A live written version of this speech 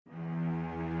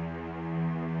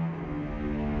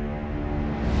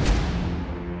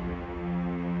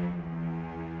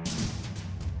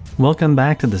Welcome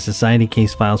back to the Society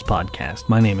Case Files podcast.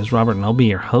 My name is Robert and I'll be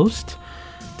your host.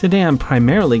 Today I'm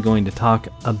primarily going to talk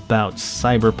about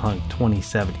Cyberpunk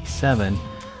 2077,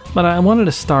 but I wanted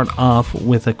to start off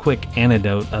with a quick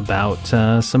anecdote about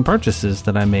some purchases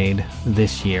that I made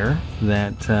this year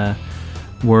that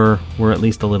were at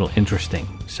least a little interesting.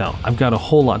 So I've got a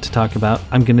whole lot to talk about.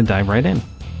 I'm going to dive right in.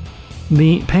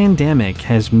 The pandemic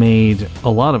has made a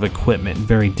lot of equipment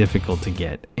very difficult to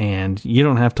get, and you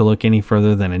don't have to look any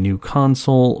further than a new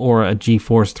console or a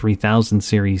GeForce 3000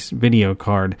 series video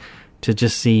card to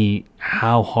just see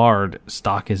how hard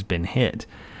stock has been hit.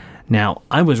 Now,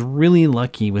 I was really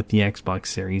lucky with the Xbox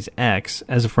Series X,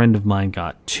 as a friend of mine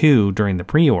got two during the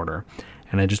pre-order,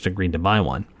 and I just agreed to buy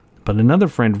one. But another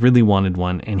friend really wanted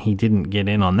one, and he didn't get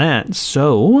in on that,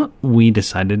 so we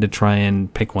decided to try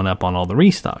and pick one up on all the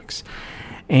restocks.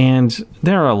 And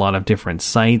there are a lot of different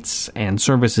sites and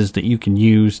services that you can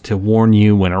use to warn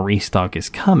you when a restock is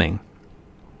coming.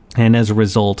 And as a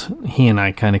result, he and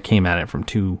I kind of came at it from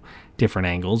two different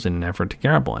angles in an effort to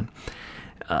grab one.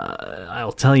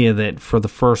 I'll tell you that for the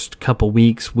first couple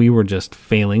weeks, we were just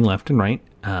failing left and right.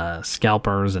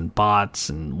 Scalpers and bots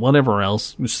and whatever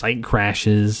else, site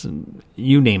crashes,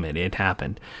 you name it, it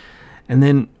happened. And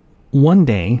then one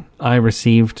day I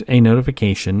received a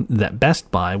notification that Best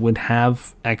Buy would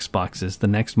have Xboxes the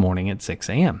next morning at 6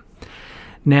 a.m.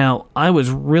 Now, I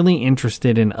was really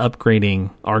interested in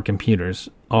upgrading our computers.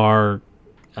 Our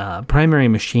primary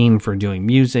machine for doing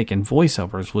music and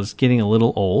voiceovers was getting a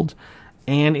little old,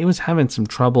 and it was having some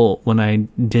trouble when I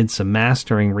did some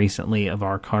mastering recently of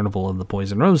our Carnival of the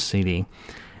Poison Rose CD.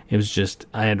 It was just,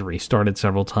 I had to restart it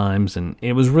several times, and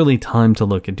it was really time to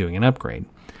look at doing an upgrade.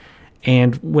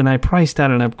 And when I priced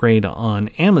out an upgrade on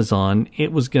Amazon,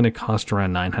 it was going to cost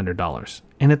around $900.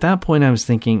 And at that point, I was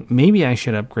thinking, maybe I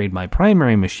should upgrade my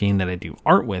primary machine that I do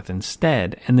art with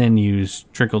instead, and then use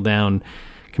trickle-down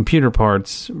computer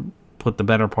parts, put the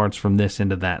better parts from this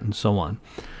into that, and so on.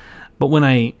 But when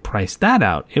I priced that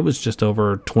out, it was just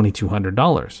over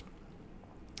 $2,200.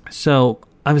 So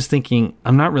I was thinking,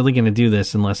 I'm not really going to do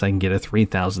this unless I can get a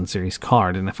 3000 series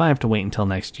card. And if I have to wait until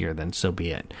next year, then so be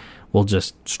it. We'll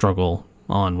just struggle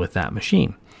on with that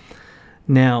machine.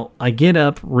 Now, I get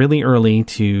up really early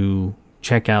to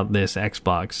check out this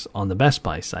Xbox on the Best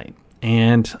Buy site.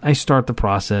 And I start the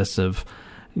process of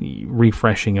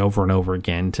refreshing over and over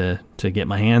again to get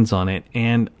my hands on it.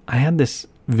 And I had this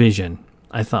vision.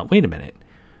 I thought, wait a minute,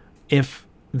 if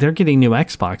they're getting new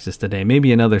Xboxes today,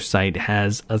 maybe another site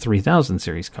has a 3000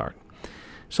 series card.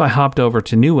 So I hopped over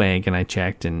to Newegg and I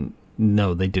checked, and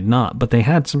no, they did not. But they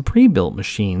had some pre-built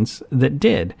machines that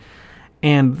did.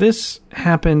 And this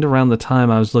happened around the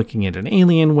time I was looking at an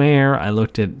Alienware. I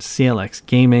looked at CLX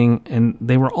Gaming, and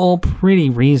they were all pretty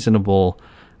reasonable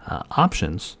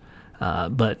options.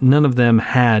 But none of them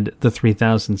had the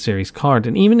 3000 series card.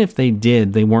 And even if they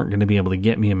did, they weren't going to be able to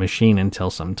get me a machine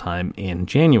until sometime in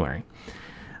January.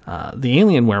 The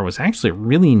Alienware was actually a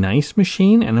really nice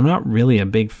machine, and I'm not really a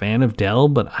big fan of Dell,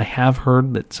 but I have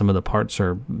heard that some of the parts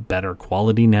are better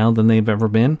quality now than they've ever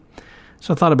been.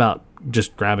 So I thought about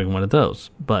just grabbing one of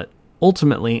those. But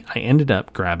ultimately, I ended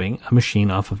up grabbing a machine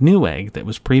off of Newegg that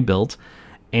was pre-built,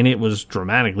 and it was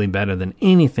dramatically better than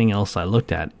anything else I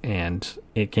looked at, and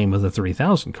it came with a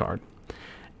 3000 card.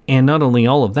 And not only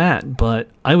all of that, but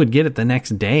I would get it the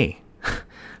next day.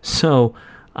 So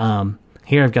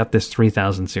here I've got this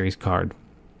 3000 series card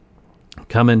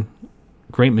coming,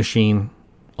 great machine,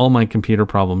 all my computer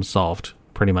problems solved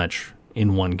pretty much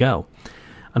in one go.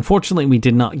 Unfortunately, we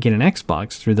did not get an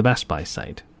Xbox through the Best Buy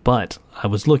site, but I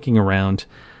was looking around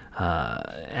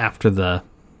after the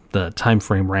time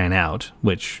frame ran out,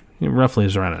 which roughly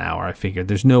is around an hour. I figured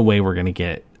there's no way we're going to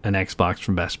get an Xbox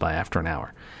from Best Buy after an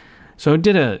hour. So I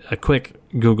did a quick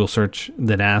Google search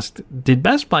that asked, did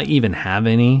Best Buy even have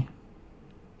any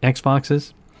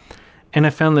Xboxes? And I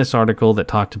found this article that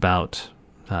talked about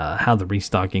how the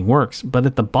restocking works. But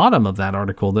at the bottom of that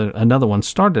article, another one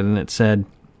started, and it said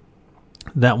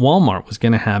that Walmart was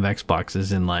going to have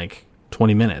Xboxes in like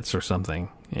 20 minutes or something.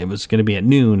 It was going to be at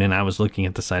noon, and I was looking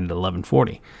at the site at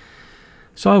 11:40.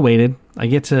 So I waited. I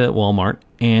get to Walmart,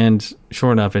 and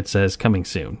sure enough, it says coming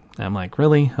soon. I'm like,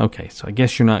 really? Okay, so I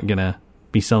guess you're not going to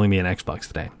be selling me an Xbox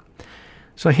today.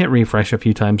 So I hit refresh a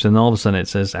few times, and all of a sudden it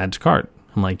says add to cart.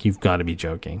 I'm like, you've got to be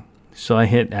joking. So I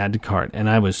hit add to cart, and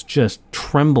I was just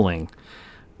trembling.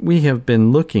 We have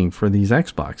been looking for these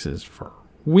Xboxes for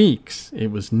weeks. It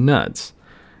was nuts.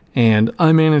 And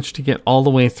I managed to get all the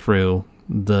way through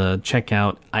the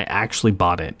checkout. I actually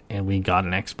bought it, and we got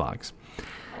an Xbox.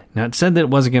 Now, it said that it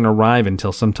wasn't going to arrive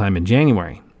until sometime in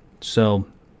January. So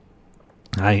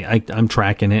I'm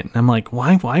tracking it, and I'm like,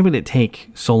 why would it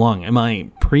take so long? Am I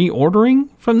pre-ordering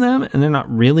from them, and they're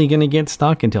not really going to get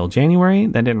stock until January?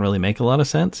 That didn't really make a lot of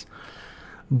sense.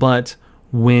 But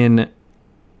when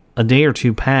a day or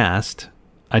two passed,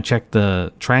 I checked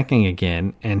the tracking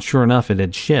again, and sure enough, it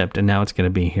had shipped, and now it's going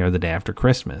to be here the day after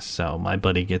Christmas. So my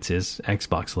buddy gets his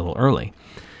Xbox a little early.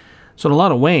 So in a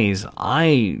lot of ways,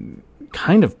 I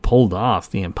kind of pulled off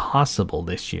the impossible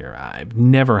this year. I've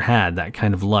never had that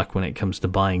kind of luck when it comes to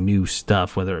buying new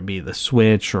stuff, whether it be the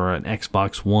Switch or an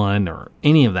Xbox One or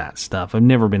any of that stuff. I've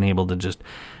never been able to just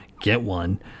get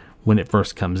one when it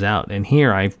first comes out. And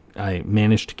here I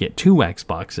managed to get 2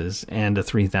 Xboxes and a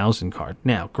 3000 card.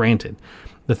 Now, granted,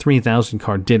 the 3000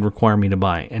 card did require me to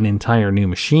buy an entire new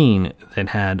machine that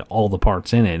had all the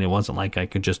parts in it. It wasn't like I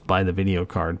could just buy the video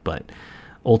card, but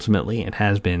ultimately it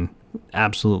has been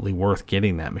absolutely worth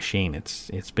getting that machine.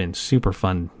 It's been super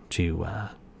fun to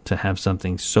have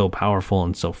something so powerful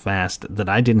and so fast that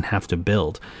I didn't have to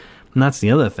build. And that's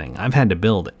the other thing. I've had to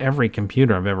build every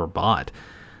computer I've ever bought.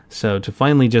 So to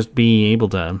finally just be able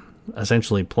to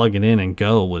essentially plug it in and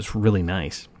go was really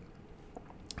nice.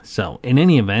 So in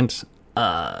any event,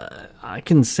 I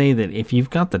can say that if you've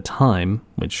got the time,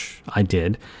 which I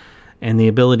did, and the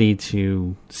ability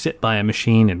to sit by a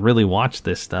machine and really watch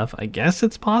this stuff, I guess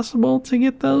it's possible to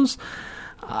get those.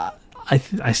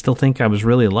 I still think I was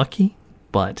really lucky,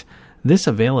 but this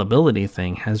availability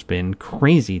thing has been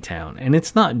crazy town. And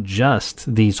it's not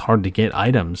just these hard-to-get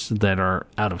items that are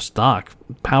out of stock.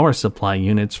 Power supply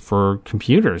units for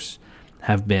computers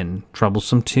have been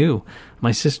troublesome too.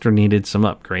 My sister needed some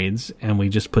upgrades, and we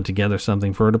just put together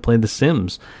something for her to play The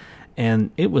Sims.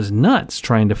 And it was nuts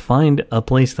trying to find a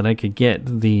place that I could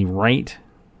get the right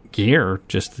gear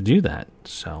just to do that.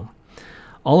 So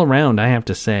all around, I have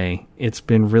to say, it's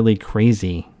been really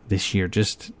crazy this year.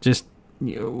 Just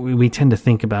we tend to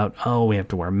think about, we have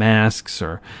to wear masks,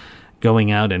 or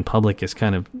going out in public is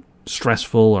kind of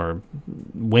stressful or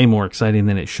way more exciting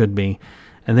than it should be.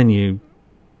 And then you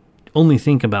only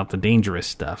think about the dangerous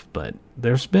stuff, but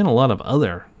there's been a lot of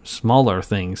other smaller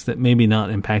things that maybe not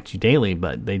impact you daily,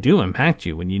 but they do impact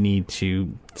you when you need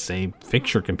to, say,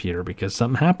 fix your computer because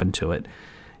something happened to it.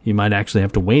 You might actually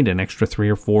have to wait an extra 3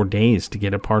 or 4 days to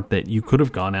get a part that you could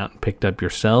have gone out and picked up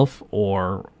yourself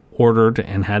or ordered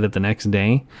and had it the next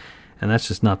day, and that's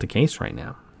just not the case right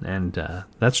now. And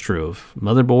that's true of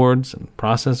motherboards and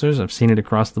processors. I've seen it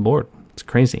across the board. It's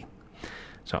crazy.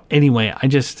 So anyway,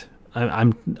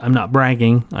 I'm not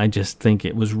bragging. I just think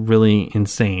it was really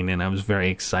insane, and I was very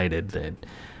excited that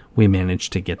we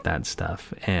managed to get that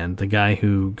stuff. And the guy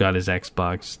who got his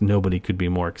Xbox, nobody could be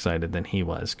more excited than he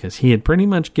was, because he had pretty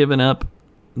much given up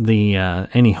the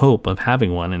any hope of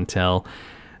having one until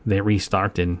they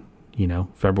restart in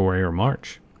February or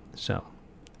March. So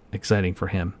exciting for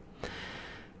him.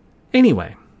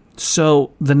 Anyway,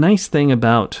 so the nice thing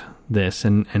about this,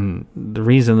 and the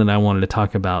reason that I wanted to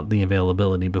talk about the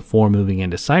availability before moving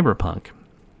into Cyberpunk,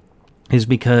 is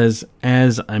because,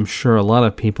 as I'm sure a lot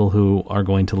of people who are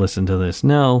going to listen to this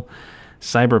know,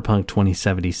 Cyberpunk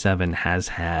 2077 has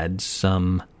had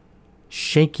some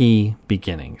shaky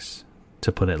beginnings,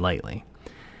 to put it lightly.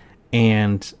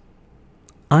 And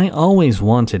I always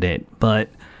wanted it, but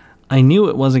I knew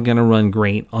it wasn't going to run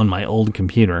great on my old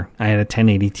computer. I had a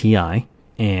 1080 Ti,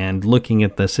 and looking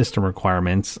at the system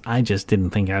requirements, I just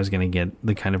didn't think I was going to get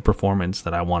the kind of performance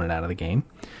that I wanted out of the game.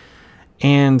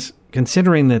 And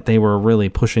considering that they were really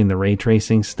pushing the ray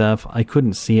tracing stuff, I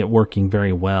couldn't see it working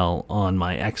very well on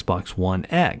my Xbox One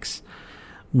X.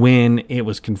 When it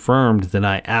was confirmed that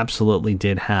I absolutely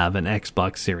did have an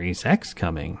Xbox Series X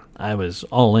coming, I was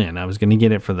all in. I was going to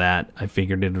get it for that. I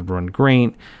figured it would run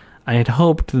great. I had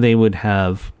hoped they would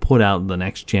have put out the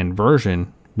next gen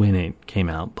version when it came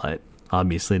out, but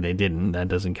obviously they didn't. That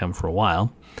doesn't come for a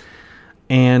while.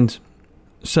 And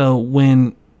so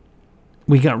when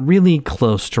we got really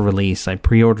close to release, I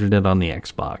pre-ordered it on the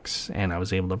Xbox, and I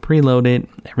was able to preload it.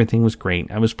 Everything was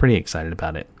great. I was pretty excited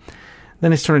about it.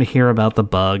 Then I started to hear about the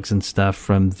bugs and stuff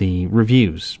from the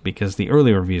reviews, because the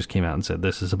early reviews came out and said,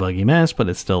 this is a buggy mess, but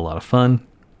it's still a lot of fun.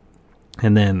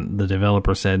 And then the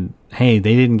developer said, hey,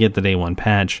 they didn't get the day one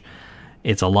patch.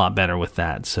 It's a lot better with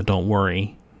that, so don't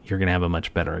worry. You're going to have a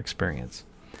much better experience.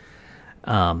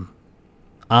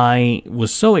 I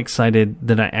was so excited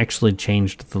that I actually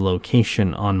changed the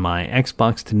location on my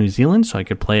Xbox to New Zealand so I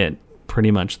could play it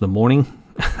pretty much the morning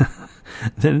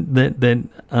that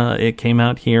it came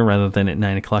out here rather than at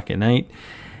 9 o'clock at night.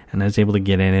 And I was able to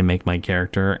get in and make my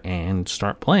character and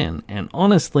start playing. And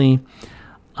honestly,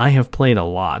 I have played a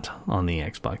lot on the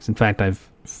Xbox. In fact,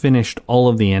 I've finished all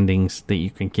of the endings that you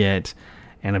can get,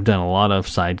 and I've done a lot of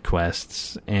side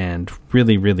quests and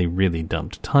really, really, really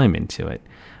dumped time into it.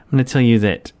 I'm going to tell you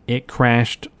that it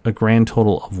crashed a grand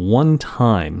total of 1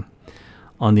 time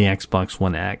on the Xbox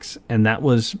One X, and that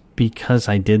was because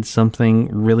I did something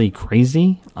really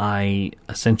crazy. I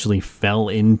essentially fell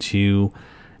into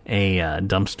a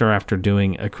dumpster after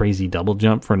doing a crazy double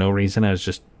jump for no reason. I was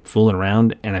just fooling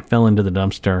around, and I fell into the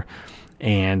dumpster,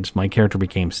 and my character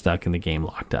became stuck and the game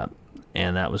locked up.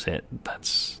 And that was it.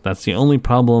 That's the only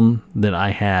problem that I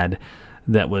had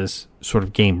that was sort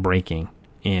of game breaking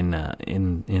in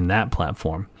that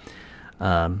platform.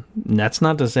 That's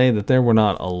not to say that there were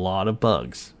not a lot of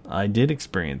bugs. I did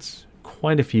experience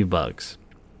quite a few bugs,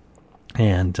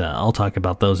 and I'll talk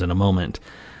about those in a moment.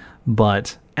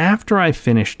 But after I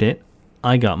finished it,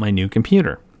 I got my new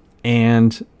computer,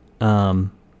 and I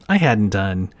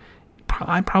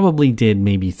probably did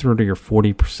maybe 30 or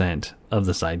 40% of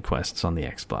the side quests on the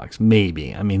Xbox.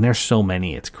 Maybe. I mean, there's so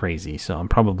many, it's crazy, so I'm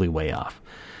probably way off.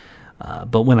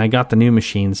 But when I got the new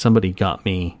machine, somebody got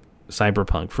me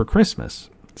Cyberpunk for Christmas.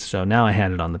 So now I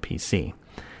had it on the PC.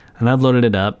 And I've loaded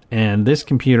it up, and this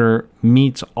computer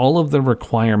meets all of the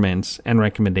requirements and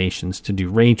recommendations to do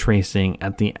ray tracing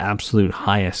at the absolute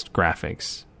highest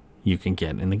graphics you can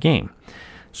get in the game.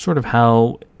 Sort of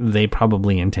how they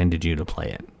probably intended you to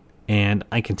play it. And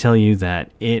I can tell you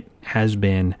that it has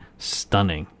been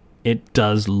stunning. It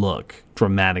does look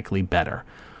dramatically better.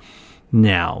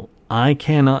 Now, I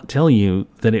cannot tell you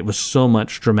that it was so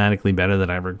much dramatically better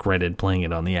that I regretted playing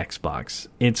it on the Xbox.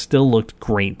 It still looked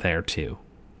great there too.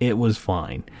 It was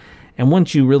fine. And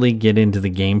once you really get into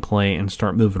the gameplay and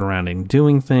start moving around and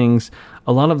doing things,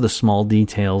 a lot of the small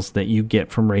details that you get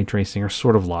from ray tracing are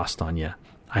sort of lost on you.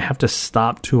 I have to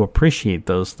stop to appreciate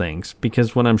those things,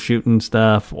 because when I'm shooting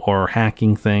stuff or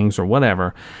hacking things or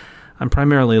whatever, I'm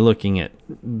primarily looking at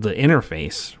the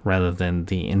interface rather than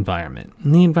the environment.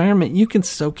 And the environment, you can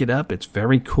soak it up. It's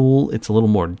very cool. It's a little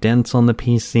more dense on the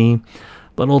PC.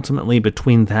 But ultimately,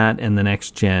 between that and the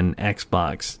next-gen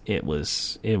Xbox, it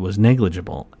was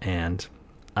negligible. And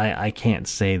I can't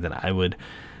say that I would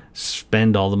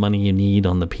spend all the money you need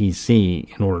on the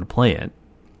PC in order to play it,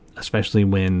 especially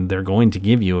when they're going to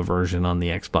give you a version on the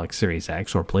Xbox Series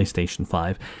X or PlayStation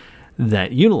 5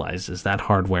 that utilizes that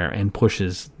hardware and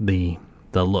pushes the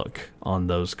look on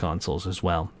those consoles as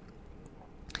well.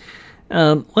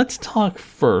 Let's talk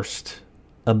first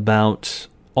about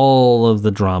all of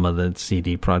the drama that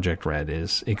CD Projekt Red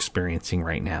is experiencing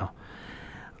right now.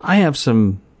 I have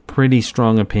some pretty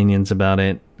strong opinions about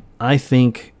it. I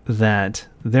think that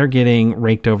they're getting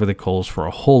raked over the coals for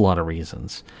a whole lot of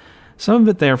reasons. Some of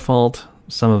it their fault,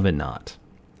 some of it not.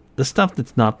 The stuff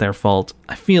that's not their fault,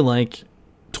 I feel like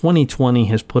 2020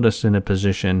 has put us in a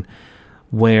position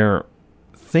where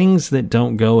things that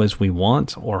don't go as we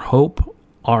want or hope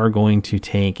are going to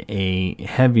take a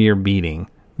heavier beating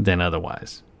than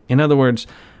otherwise. In other words,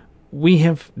 we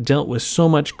have dealt with so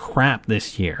much crap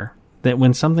this year that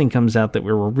when something comes out that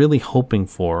we were really hoping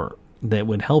for that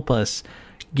would help us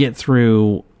get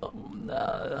through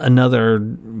another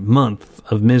month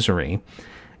of misery,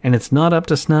 and it's not up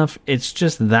to snuff, it's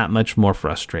just that much more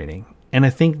frustrating. And I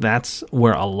think that's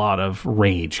where a lot of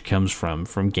rage comes from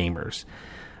gamers.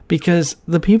 Because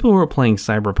the people who are playing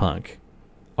Cyberpunk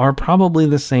are probably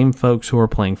the same folks who are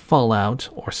playing Fallout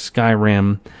or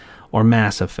Skyrim or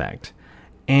Mass Effect.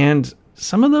 And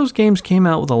some of those games came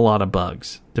out with a lot of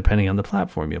bugs, depending on the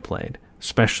platform you played,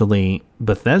 especially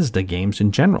Bethesda games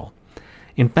in general.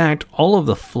 In fact, all of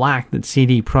the flack that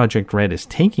CD Projekt Red is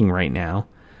taking right now,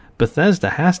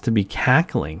 Bethesda has to be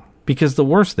cackling, because the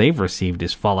worst they've received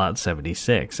is Fallout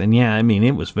 76. And yeah, I mean,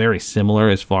 it was very similar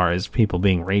as far as people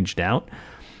being raged out.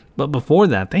 But before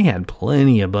that, they had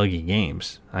plenty of buggy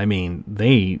games. I mean,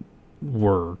 they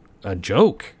were a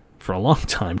joke for a long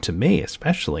time, to me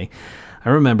especially. I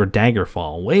remember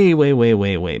Daggerfall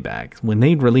way back. When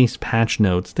they'd release patch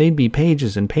notes, they'd be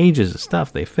pages and pages of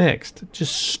stuff they fixed.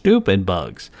 Just stupid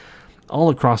bugs all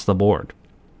across the board.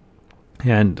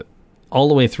 And all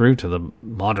the way through to the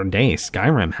modern day,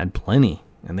 Skyrim had plenty.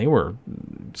 And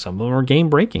some of them were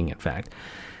game-breaking, in fact.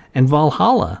 And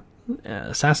Valhalla,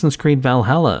 Assassin's Creed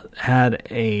Valhalla, had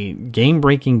a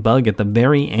game-breaking bug at the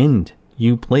very end.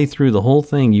 You play through the whole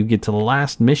thing, you get to the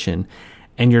last mission,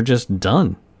 and you're just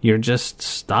done. You're just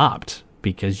stopped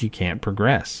because you can't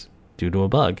progress due to a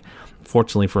bug.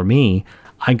 Fortunately for me,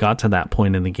 I got to that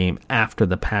point in the game after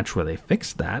the patch where they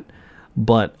fixed that,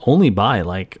 but only by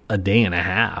like a day and a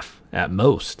half at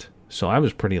most. So I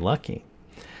was pretty lucky.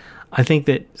 I think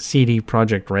that CD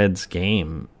Projekt Red's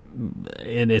game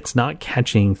and it's not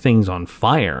catching things on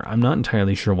fire. I'm not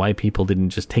entirely sure why people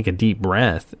didn't just take a deep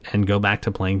breath and go back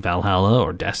to playing Valhalla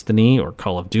or Destiny or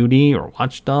Call of Duty or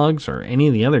Watch Dogs or any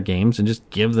of the other games and just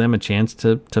give them a chance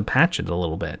to patch it a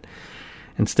little bit.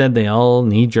 Instead, they all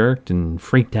knee-jerked and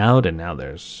freaked out, and now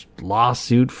there's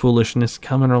lawsuit foolishness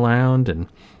coming around and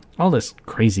all this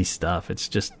crazy stuff.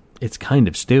 It's kind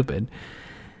of stupid.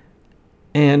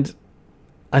 And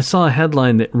I saw a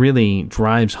headline that really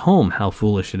drives home how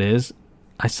foolish it is.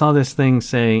 I saw this thing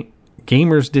say,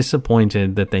 gamers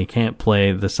disappointed that they can't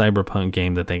play the Cyberpunk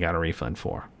game that they got a refund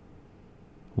for.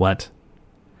 What?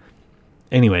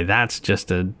 Anyway, that's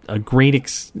just a great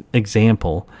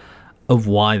example of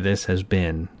why this has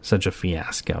been such a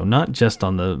fiasco. Not just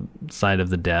on the side of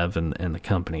the dev and the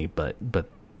company, but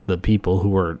the people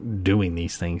who are doing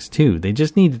these things too. They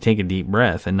just need to take a deep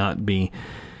breath and not be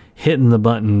hitting the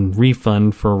button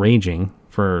refund for raging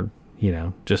for,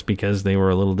 just because they were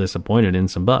a little disappointed in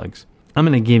some bugs. I'm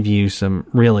going to give you some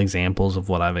real examples of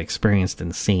what I've experienced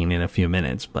and seen in a few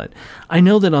minutes, but I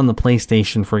know that on the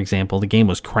PlayStation, for example, the game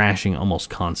was crashing almost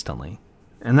constantly,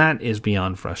 and that is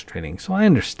beyond frustrating. So I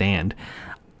understand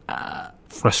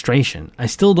frustration. I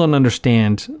still don't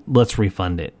understand, let's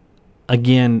refund it.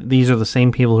 Again, these are the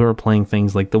same people who are playing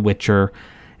things like The Witcher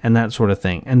and that sort of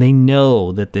thing. And they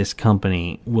know that this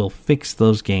company will fix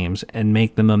those games and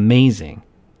make them amazing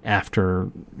after,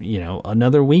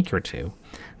 another week or two.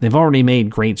 They've already made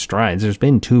great strides. There's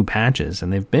been 2 patches,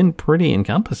 and they've been pretty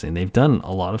encompassing. They've done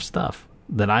a lot of stuff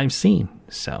that I've seen.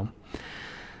 So,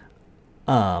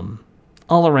 all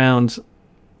around,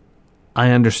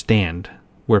 I understand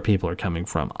where people are coming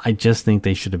from. I just think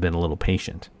they should have been a little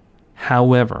patient.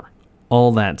 However,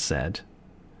 all that said,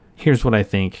 here's what I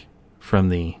think from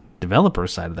the developer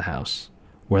side of the house,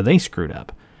 where they screwed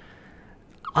up.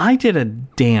 I did a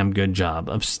damn good job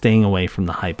of staying away from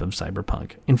the hype of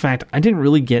Cyberpunk. In fact, I didn't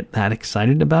really get that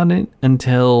excited about it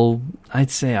until,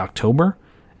 I'd say, October.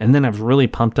 And then I was really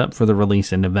pumped up for the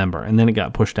release in November. And then it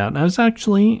got pushed out. And I was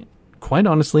actually, quite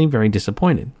honestly, very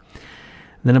disappointed.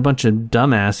 Then a bunch of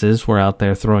dumbasses were out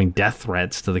there throwing death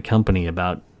threats to the company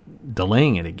about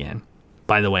delaying it again.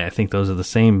 By the way, I think those are the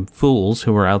same fools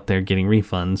who were out there getting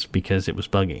refunds because it was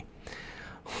buggy.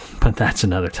 But that's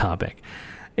another topic.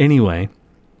 Anyway,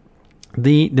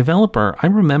 the developer, I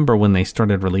remember when they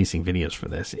started releasing videos for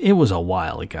this. It was a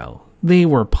while ago. They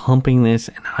were pumping this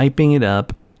and hyping it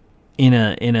up in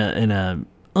a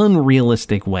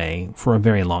unrealistic way for a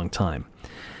very long time.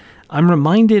 I'm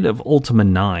reminded of Ultima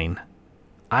 9.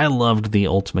 I loved the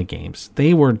Ultima games.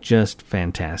 They were just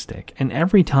fantastic. And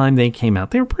every time they came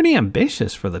out, they were pretty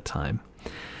ambitious for the time.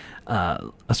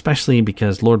 Especially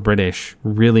because Lord British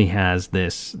really has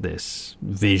this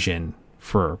vision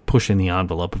for pushing the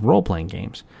envelope of role-playing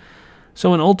games.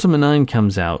 So when Ultima 9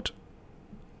 comes out,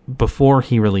 before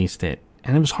he released it,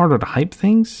 and it was harder to hype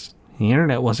things, the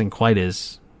internet wasn't quite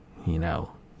as,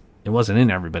 it wasn't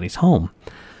in everybody's home.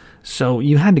 So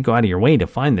you had to go out of your way to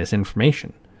find this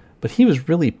information. But he was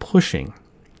really pushing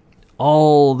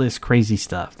all this crazy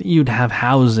stuff. That you'd have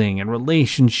housing and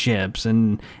relationships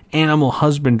and animal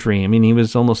husbandry. I mean, he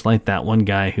was almost like that one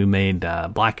guy who made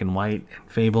Black and White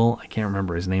and Fable. I can't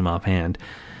remember his name offhand.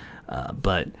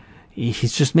 But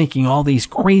he's just making all these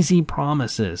crazy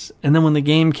promises. And then when the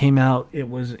game came out, it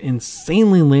was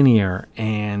insanely linear.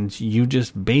 And you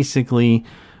just basically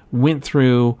went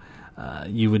through,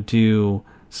 you would do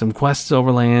some quests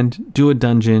overland, do a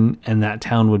dungeon, and that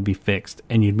town would be fixed,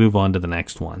 and you'd move on to the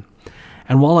next one.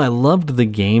 And while I loved the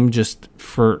game just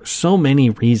for so many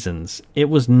reasons, it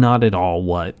was not at all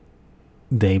what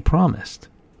they promised.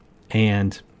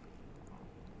 And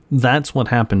that's what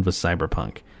happened with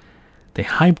Cyberpunk. They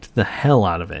hyped the hell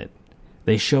out of it.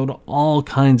 They showed all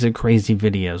kinds of crazy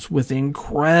videos with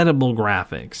incredible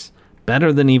graphics.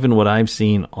 Better than even what I've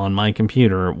seen on my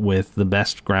computer with the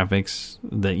best graphics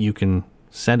that you can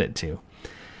set it to,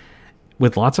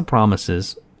 with lots of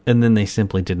promises, and then they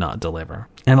simply did not deliver.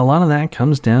 And a lot of that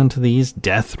comes down to these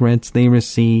death threats they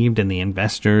received and the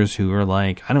investors who are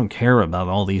like, I don't care about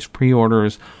all these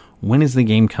pre-orders. When is the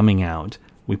game coming out?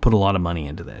 We put a lot of money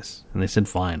into this. And they said,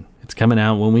 fine, it's coming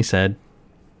out when we said,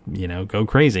 go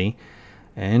crazy.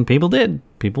 And people did.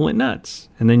 People went nuts.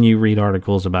 And then you read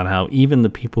articles about how even the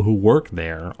people who work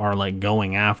there are like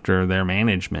going after their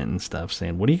management and stuff,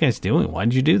 saying, what are you guys doing? Why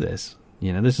did you do this?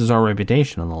 This is our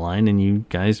reputation on the line, and you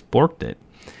guys borked it.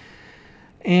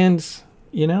 And,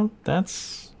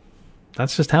 that's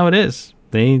just how it is.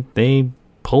 They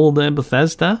pulled a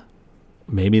Bethesda.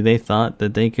 Maybe they thought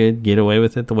that they could get away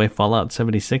with it the way Fallout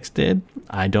 76 did.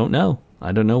 I don't know.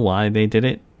 I don't know why they did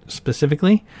it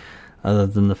specifically, other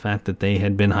than the fact that they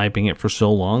had been hyping it for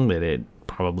so long that it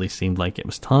probably seemed like it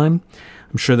was time.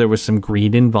 I'm sure there was some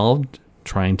greed involved,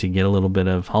 trying to get a little bit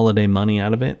of holiday money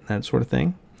out of it, that sort of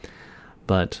thing.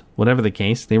 But whatever the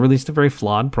case, they released a very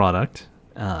flawed product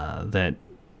that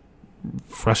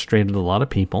frustrated a lot of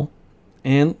people.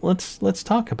 And let's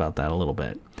talk about that a little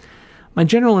bit. My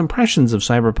general impressions of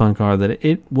Cyberpunk are that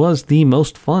it was the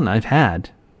most fun I've had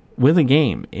with a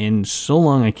game in so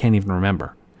long I can't even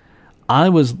remember. I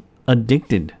was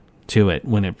addicted to it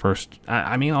when it first...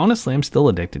 I mean, honestly, I'm still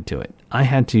addicted to it. I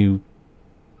had to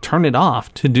turn it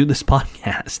off to do this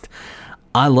podcast.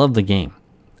 I love the game.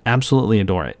 Absolutely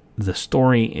adore it. The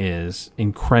story is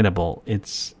incredible.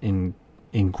 It's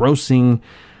engrossing.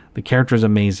 The character is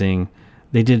amazing.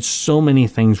 They did so many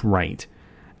things right.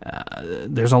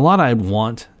 There's a lot I'd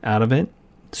want out of it.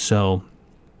 So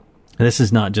this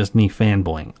is not just me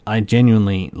fanboying. I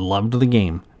genuinely loved the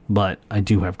game, but I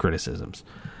do have criticisms.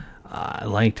 I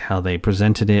liked how they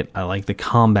presented it. I like the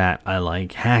combat. I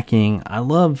like hacking. I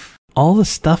love all the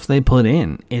stuff they put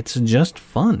in. It's just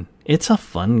fun. It's a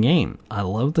fun game. I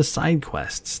love the side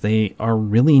quests. They are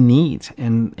really neat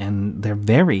and they're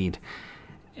varied.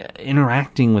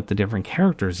 Interacting with the different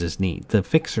characters is neat. The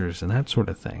fixers and that sort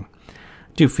of thing.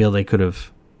 I do feel they could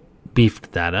have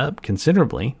beefed that up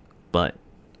considerably, but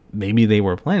maybe they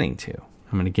were planning to.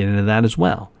 I'm going to get into that as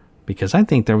well, because I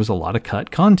think there was a lot of cut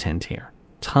content here.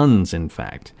 Tons, in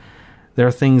fact. There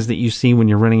are things that you see when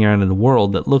you're running around in the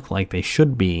world that look like they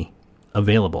should be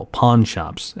available. Pawn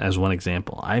shops, as one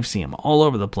example. I've seen them all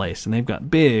over the place, and they've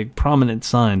got big, prominent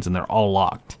signs, and they're all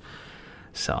locked.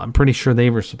 So I'm pretty sure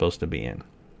they were supposed to be in.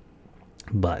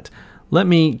 But let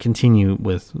me continue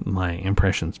with my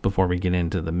impressions before we get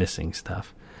into the missing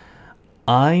stuff.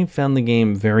 I found the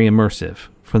game very immersive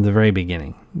from the very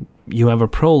beginning. You have a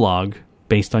prologue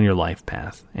based on your life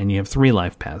path, and you have 3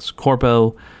 life paths: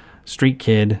 Corpo, Street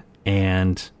Kid,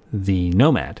 and the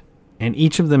Nomad. And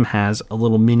each of them has a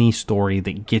little mini story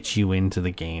that gets you into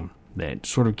the game, that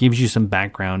sort of gives you some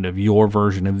background of your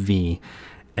version of V,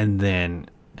 and then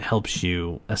helps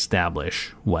you establish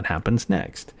what happens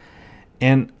next.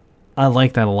 And I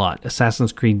like that a lot.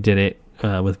 Assassin's Creed did it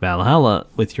with Valhalla,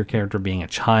 with your character being a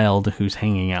child who's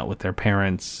hanging out with their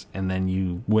parents, and then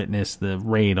you witness the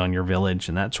raid on your village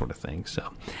and that sort of thing.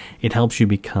 So it helps you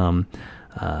become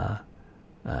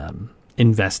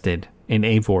invested in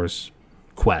Eivor's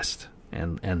quest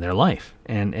and their life.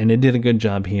 And it did a good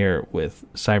job here with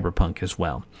Cyberpunk as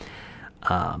well.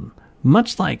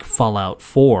 Much like Fallout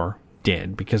 4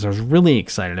 did, because I was really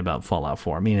excited about Fallout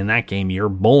 4. I mean, in that game, you're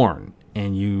born,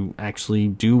 and you actually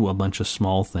do a bunch of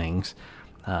small things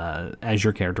as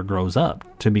your character grows up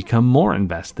to become more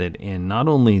invested in not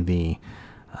only the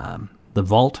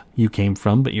vault you came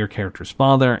from, but your character's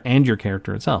father and your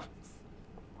character itself.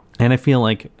 And I feel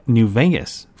like New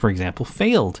Vegas, for example,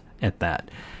 failed at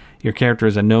that. Your character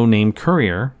is a no-name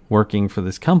courier working for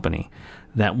this company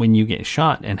that when you get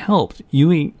shot and helped,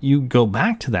 you go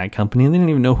back to that company and they don't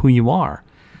even know who you are.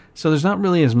 So there's not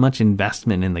really as much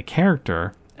investment in the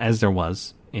character as there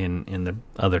was in the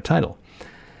other title.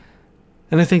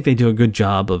 And I think they do a good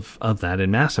job of that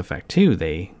in Mass Effect too.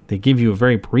 They give you a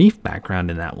very brief background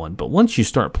in that one, but once you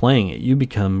start playing it, you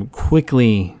become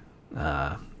quickly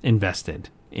invested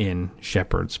in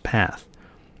Shepard's path.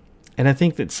 And I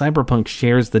think that Cyberpunk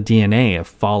shares the DNA of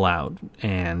Fallout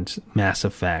and Mass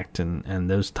Effect and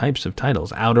those types of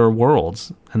titles, Outer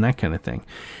Worlds and that kind of thing.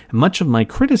 And much of my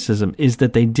criticism is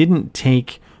that they didn't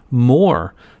take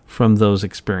more from those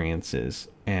experiences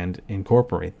and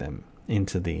incorporate them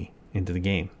into the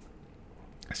game.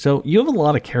 So you have a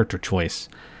lot of character choice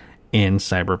in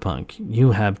Cyberpunk.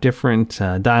 You have different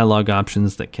dialogue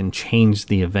options that can change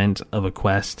the event of a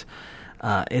quest.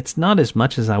 It's not as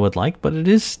much as I would like, but it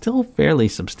is still fairly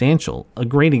substantial. A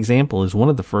great example is one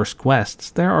of the first quests.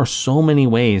 There are so many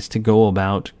ways to go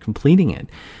about completing it.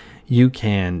 You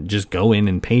can just go in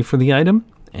and pay for the item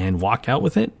and walk out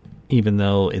with it, even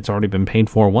though it's already been paid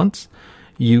for once.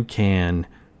 You can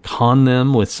con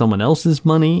them with someone else's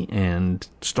money and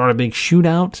start a big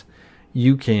shootout.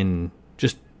 You can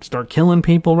just start killing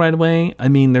people right away. I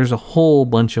mean, there's a whole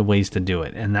bunch of ways to do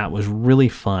it, and that was really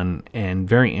fun and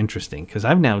very interesting, because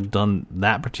I've now done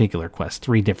that particular quest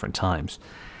 3 different times.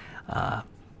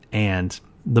 And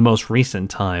the most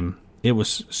recent time, it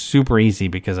was super easy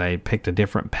because I picked a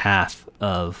different path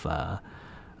of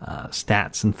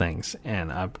stats and things,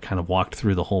 and I kind of walked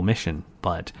through the whole mission.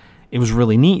 But it was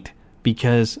really neat,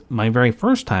 because my very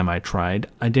first time I tried,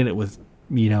 I did it with,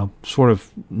 sort of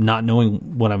not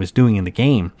knowing what I was doing in the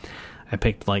game. I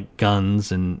picked like guns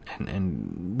and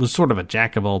was sort of a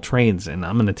jack of all trades, and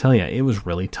I'm going to tell you, it was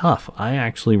really tough. I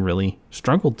actually really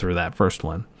struggled through that first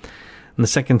one. And the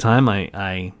second time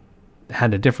I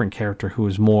had a different character who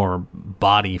was more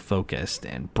body focused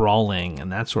and brawling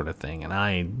and that sort of thing, and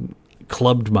I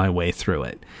clubbed my way through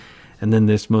it. And then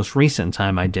this most recent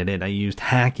time I did it, I used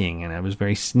hacking, and I was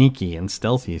very sneaky and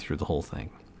stealthy through the whole thing.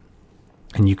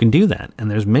 And you can do that, and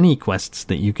there's many quests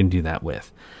that you can do that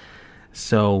with.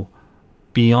 So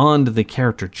beyond the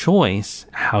character choice,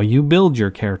 how you build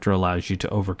your character allows you to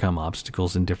overcome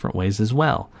obstacles in different ways as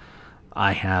well.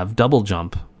 I have double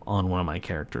jump on one of my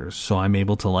characters, so I'm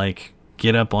able to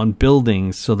get up on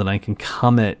buildings so that I can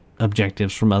come at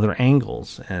objectives from other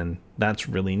angles, and that's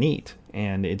really neat,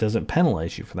 and it doesn't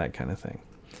penalize you for that kind of thing.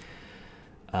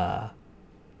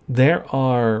 There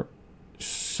are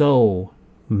so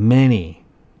many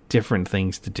different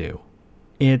things to do.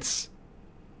 It's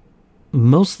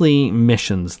mostly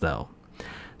missions, though,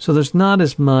 so there's not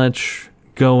as much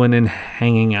going and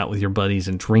hanging out with your buddies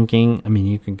and drinking. I mean,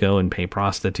 you can go and pay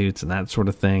prostitutes and that sort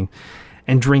of thing,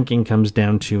 and drinking comes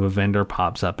down to a vendor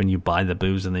pops up and you buy the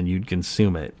booze and then you'd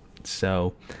consume it.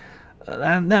 So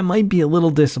that might be a little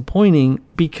disappointing,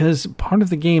 because part of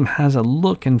the game has a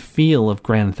look and feel of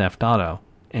Grand Theft Auto,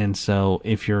 and so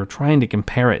if you're trying to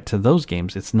compare it to those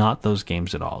games, it's not those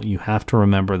games at all. You have to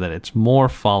remember that it's more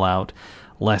Fallout,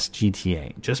 less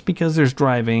GTA. Just because there's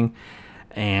driving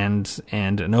and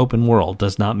an open world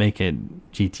does not make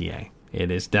it GTA.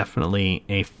 It is definitely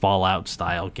a Fallout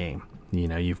style game. You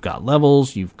know, you've got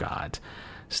levels, you've got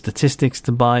statistics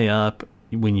to buy up.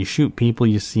 When you shoot people,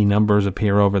 you see numbers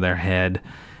appear over their head.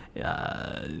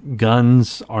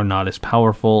 Guns are not as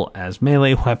powerful as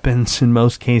melee weapons in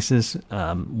most cases,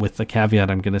 with the caveat,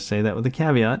 I'm going to say that with a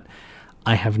caveat,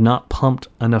 I have not pumped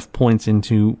enough points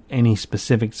into any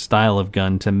specific style of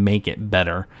gun to make it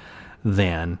better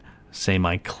than, say,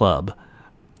 my club.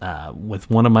 With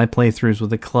one of my playthroughs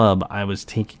with a club, I was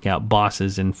taking out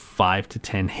bosses in 5 to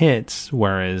 10 hits,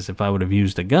 whereas if I would have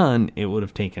used a gun, it would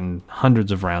have taken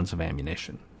hundreds of rounds of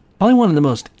ammunition. Probably one of the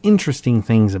most interesting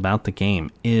things about the game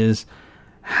is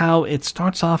how it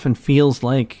starts off and feels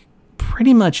like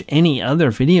pretty much any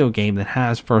other video game that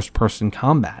has first-person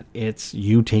combat. It's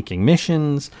you taking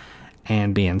missions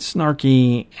and being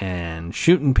snarky and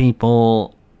shooting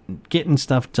people, getting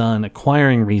stuff done,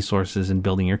 acquiring resources, and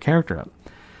building your character up.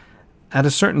 At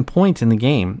a certain point in the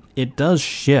game, it does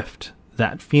shift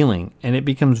that feeling, and it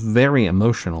becomes very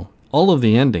emotional. All of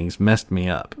the endings messed me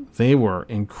up. They were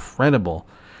incredible.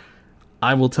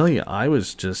 I will tell you, I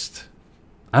was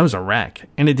a wreck,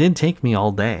 and it did take me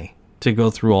all day to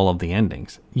go through all of the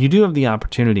endings. You do have the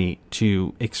opportunity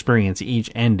to experience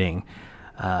each ending,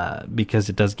 because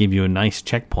it does give you a nice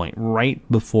checkpoint right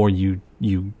before you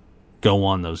go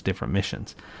on those different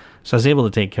missions. So I was able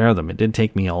to take care of them. It did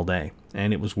take me all day,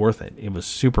 and it was worth it. It was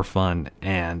super fun,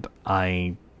 and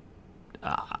I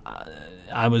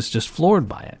was just floored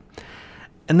by it.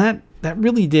 And that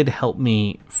really did help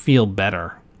me feel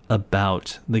better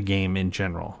about the game in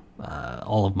general.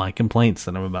 All of my complaints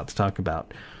that I'm about to talk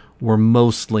about were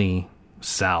mostly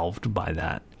salved by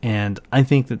that, and I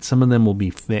think that some of them will be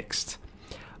fixed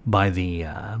by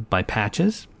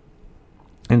patches,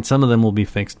 and some of them will be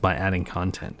fixed by adding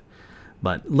content.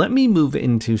 But let me move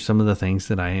into some of the things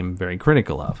that I am very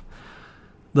critical of.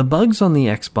 The bugs on the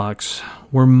Xbox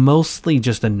were mostly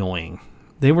just annoying.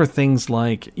 They were things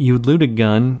like you would loot a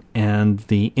gun and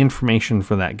the information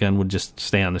for that gun would just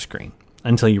stay on the screen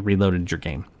until you reloaded your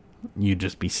game. You'd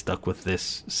just be stuck with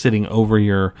this sitting over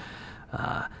your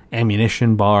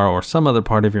ammunition bar, or some other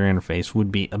part of your interface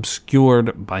would be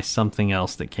obscured by something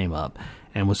else that came up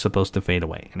and was supposed to fade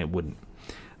away, and it wouldn't.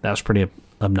 That was pretty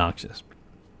obnoxious.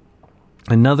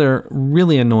 Another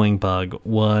really annoying bug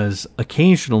was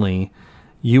occasionally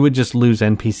you would just lose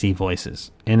NPC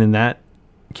voices, and in that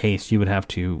case you would have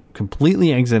to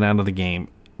completely exit out of the game,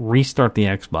 restart the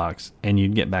Xbox, and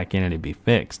you'd get back in and it'd be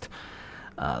fixed.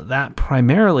 That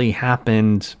primarily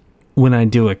happened when I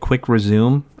do a quick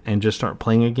resume and just start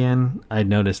playing again. I'd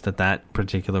noticed that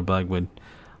particular bug would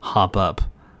hop up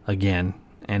again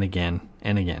and again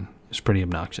and again. It's pretty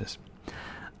obnoxious.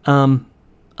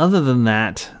 Other than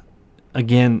that,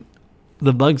 again,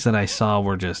 the bugs that I saw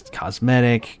were just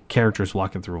cosmetic, characters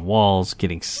walking through walls,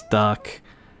 getting stuck,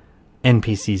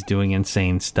 NPCs doing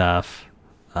insane stuff,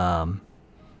 some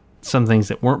things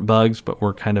that weren't bugs but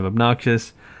were kind of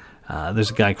obnoxious.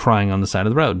 There's a guy crying on the side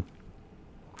of the road,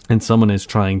 and someone is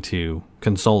trying to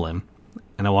console him,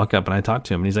 and I walk up and I talk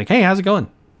to him, and he's like, "Hey, how's it going?"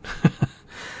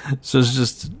 So it's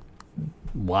just,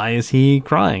 why is he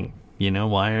crying?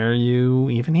 Why are you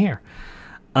even here?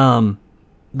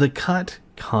 The cut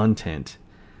content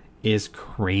is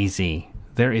crazy.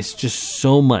 There is just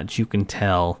so much you can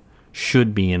tell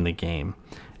should be in the game.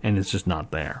 and it's just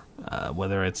not there.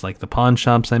 Whether it's like the pawn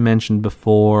shops I mentioned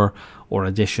before, or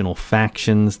additional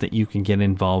factions that you can get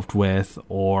involved with,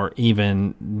 or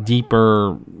even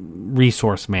deeper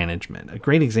resource management. A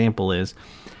great example is,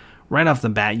 right off the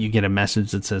bat, you get a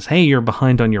message that says, hey, you're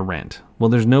behind on your rent. Well,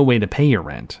 there's no way to pay your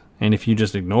rent, and if you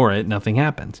just ignore it, nothing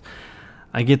happens.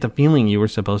 I get the feeling you were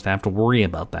supposed to have to worry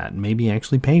about that and maybe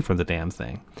actually pay for the damn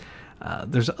thing.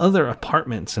 There's other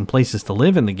apartments and places to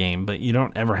live in the game, but you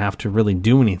don't ever have to really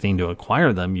do anything to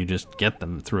acquire them. You just get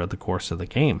them throughout the course of the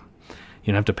game. You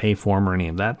don't have to pay for them or any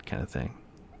of that kind of thing.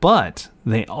 But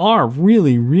they are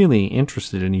really, really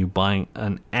interested in you buying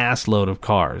an ass load of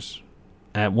cars.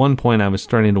 At one point, I was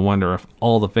starting to wonder if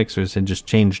all the fixers had just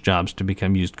changed jobs to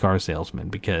become used car salesmen,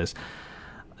 because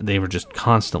they were just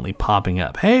constantly popping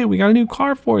up. Hey, we got a new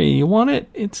car for you. You want it?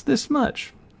 It's this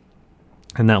much.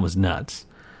 And that was nuts.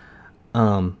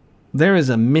 There is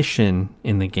a mission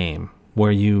in the game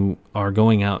where you are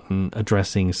going out and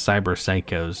addressing cyber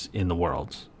psychos in the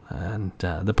world. And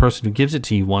the person who gives it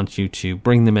to you wants you to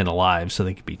bring them in alive so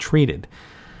they can be treated.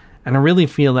 And I really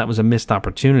feel that was a missed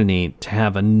opportunity to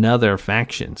have another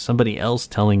faction, somebody else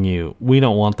telling you, we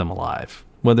don't want them alive.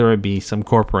 Whether it be some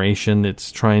corporation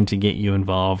that's trying to get you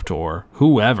involved or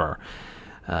whoever.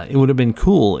 It would have been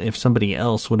cool if somebody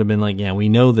else would have been like, yeah, we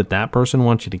know that that person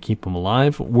wants you to keep them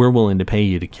alive. We're willing to pay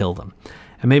you to kill them.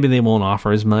 And maybe they won't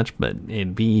offer as much, but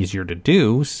it'd be easier to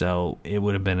do, so it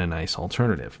would have been a nice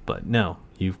alternative. But no,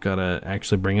 you've got to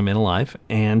actually bring them in alive.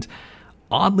 And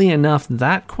oddly enough,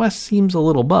 that quest seems a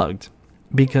little bugged,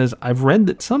 because I've read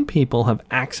that some people have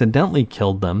accidentally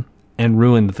killed them and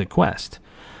ruined the quest.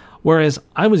 Whereas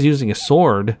I was using a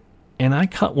sword, and I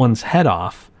cut one's head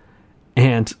off,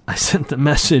 and I sent the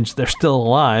message, they're still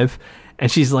alive,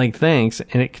 and she's like, thanks,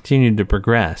 and it continued to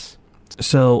progress.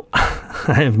 So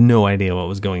I have no idea what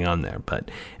was going on there,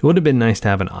 but it would have been nice to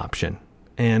have an option.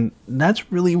 And that's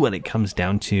really what it comes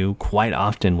down to quite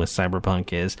often with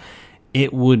Cyberpunk is,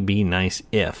 it would be nice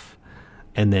if,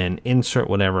 and then insert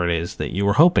whatever it is that you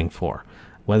were hoping for.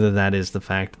 Whether that is the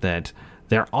fact that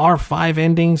there are 5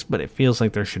 endings, but it feels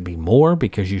like there should be more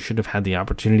because you should have had the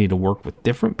opportunity to work with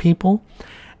different people,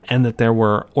 and that there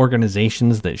were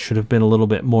organizations that should have been a little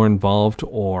bit more involved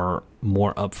or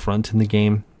more upfront in the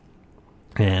game.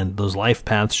 And those life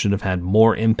paths should have had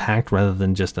more impact rather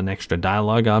than just an extra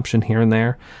dialogue option here and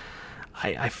there.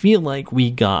 I feel like we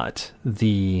got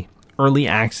the early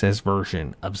access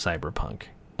version of Cyberpunk.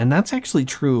 And that's actually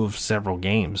true of several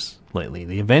games lately.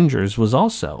 The Avengers was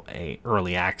also a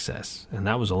early access, and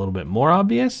that was a little bit more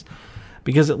obvious.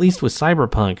 Because at least with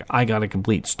Cyberpunk, I got a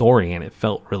complete story, and it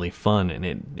felt really fun, and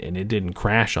it didn't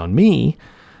crash on me.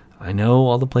 I know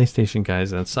all the PlayStation guys,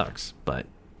 that sucks. But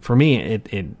for me,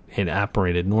 it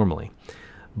operated normally.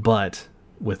 But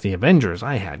with the Avengers,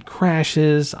 I had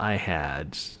crashes. I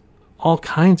had all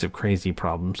kinds of crazy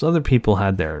problems. Other people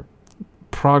had their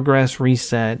progress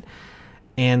reset.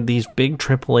 And these big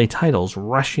AAA titles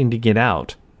rushing to get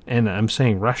out. And I'm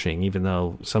saying rushing, even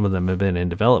though some of them have been in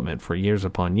development for years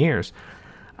upon years.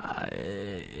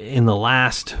 In the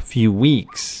last few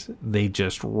weeks, they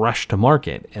just rush to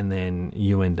market, and then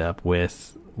you end up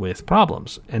with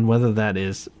problems. And whether that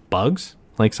is bugs,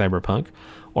 like Cyberpunk,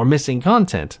 or missing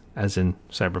content, as in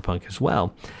Cyberpunk as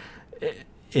well,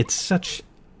 it's such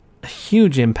a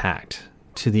huge impact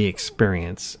to the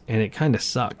experience, and it kind of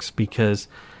sucks, because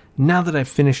now that I've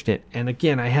finished it, and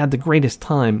again, I had the greatest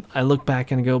time, I look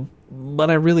back and go, but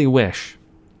I really wish.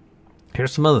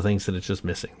 Here's some other things that it's just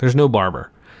missing. There's no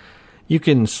barber. You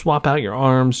can swap out your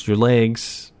arms, your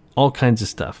legs, all kinds of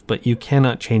stuff, but you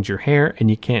cannot change your hair, and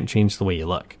you can't change the way you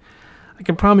look. I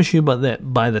can promise you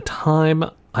that by the time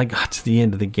I got to the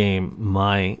end of the game,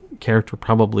 my character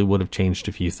probably would have changed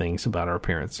a few things about her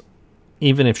appearance.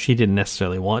 Even if she didn't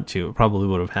necessarily want to, it probably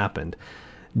would have happened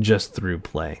just through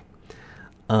play.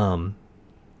 I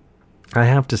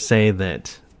have to say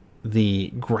that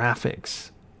the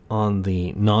graphics on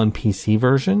the non-PC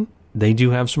version, they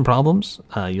do have some problems.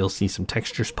 You'll see some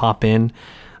textures pop in.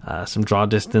 Some draw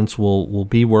distance will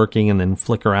be working and then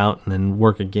flicker out and then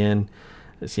work again.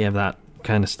 So you have that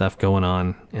kind of stuff going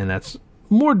on, and that's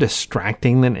more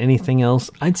distracting than anything else.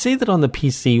 I'd say that on the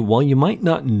PC, while you might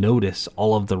not notice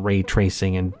all of the ray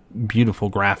tracing and beautiful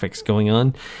graphics going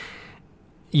on,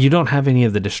 you don't have any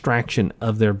of the distraction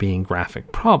of there being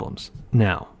graphic problems.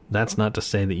 Now, that's not to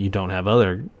say that you don't have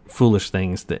other foolish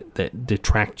things that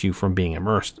detract you from being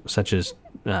immersed, such as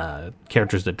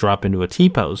characters that drop into a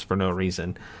T-pose for no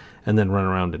reason and then run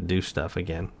around and do stuff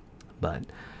again. But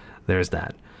there's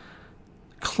that.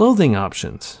 Clothing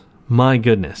options. My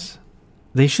goodness.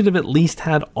 they should have at least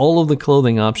had all of the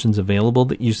clothing options available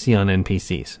that you see on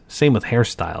NPCs. Same with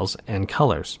hairstyles and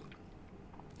colors.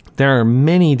 There are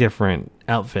many different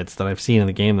outfits that I've seen in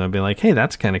the game that I've been like, hey,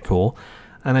 that's kind of cool.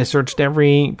 And I searched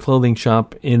every clothing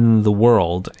shop in the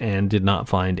world and did not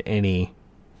find any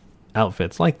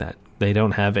outfits like that. They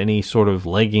don't have any sort of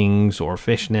leggings or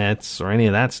fishnets or any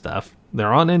of that stuff.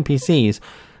 They're on NPCs,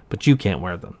 but you can't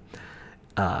wear them.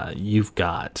 You've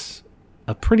got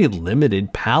a pretty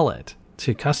limited palette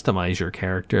to customize your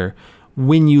character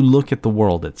when you look at the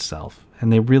world itself.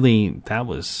 And that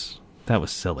was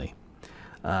silly.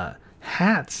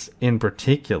 Hats in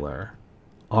particular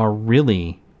are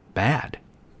really bad.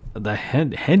 The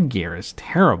headgear is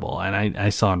terrible. And I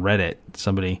saw on Reddit,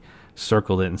 somebody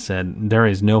circled it and said, there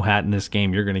is no hat in this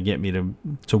game you're going to get me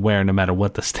to wear no matter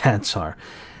what the stats are.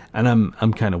 And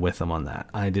I'm kind of with them on that.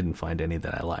 I didn't find any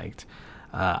that I liked.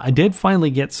 I did finally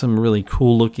get some really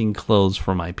cool looking clothes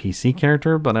for my PC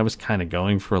character, but I was kind of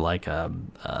going for like a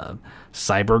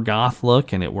cyber goth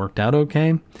look, and it worked out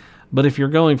okay. But if you're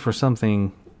going for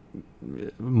something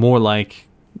more like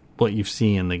what you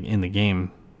see in the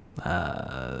game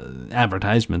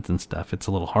advertisements and stuff, it's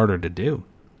a little harder to do.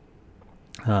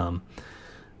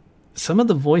 Some of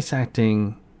the voice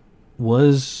acting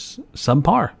was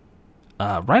subpar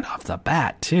right off the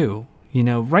bat too.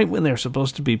 Right when they're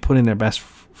supposed to be putting their best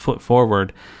foot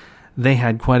forward, they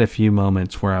had quite a few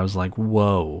moments where I was like,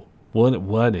 whoa,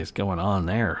 what is going on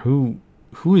there? Who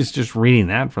is just reading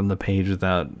that from the page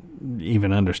without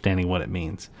even understanding what it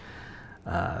means?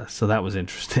 So that was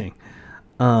interesting.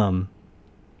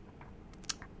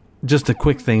 Just a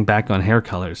quick thing back on hair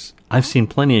colors. I've seen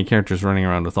plenty of characters running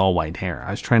around with all white hair.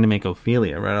 I was trying to make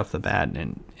Ophelia right off the bat,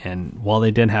 and while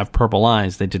they did have purple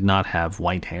eyes, they did not have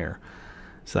white hair.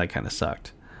 So that kind of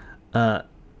sucked.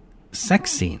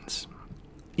 Sex scenes.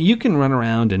 You can run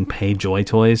around and pay Joy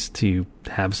Toys to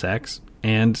have sex,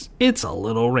 and it's a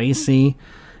little racy.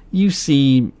 You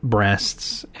see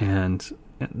breasts, and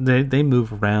they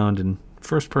move around, and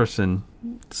first-person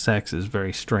sex is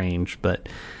very strange, but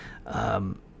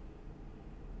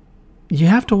you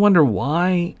have to wonder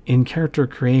why in character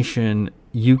creation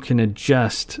you can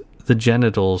adjust the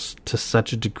genitals to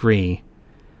such a degree,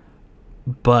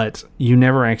 but you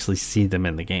never actually see them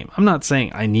in the game. I'm not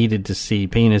saying I needed to see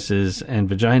penises and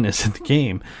vaginas in the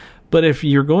game, but if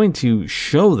you're going to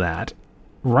show that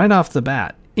right off the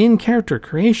bat in character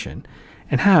creation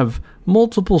and have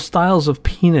multiple styles of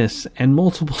penis and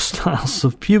multiple styles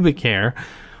of pubic hair,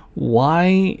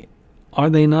 why are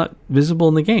they not visible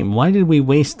in the game? Why did we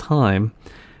waste time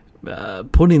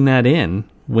putting that in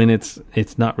when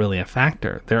it's not really a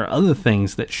factor? There are other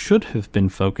things that should have been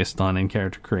focused on in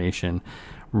character creation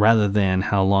rather than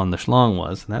how long the schlong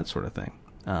was and that sort of thing.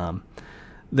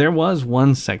 There was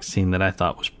one sex scene that I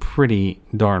thought was pretty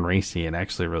darn racy. It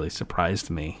actually really surprised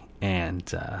me. And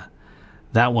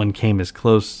that one came as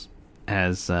close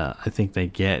as I think they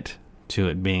get to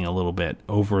it being a little bit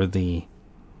over the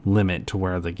limit to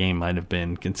where the game might have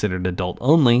been considered adult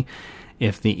only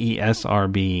if the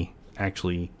ESRB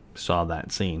actually saw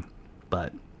that scene.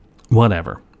 But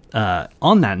whatever.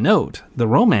 On that note, the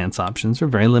romance options are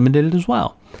very limited as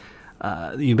well.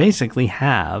 You basically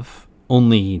have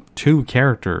only 2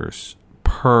 characters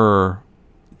per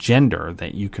gender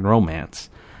that you can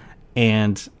romance.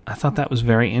 And I thought that was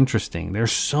very interesting.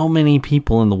 There's so many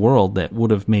people in the world that would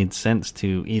have made sense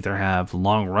to either have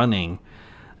long-running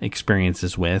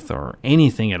experiences with or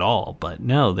anything at all, but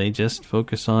no, they just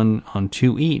focus on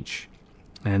 2 each,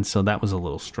 and so that was a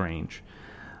little strange.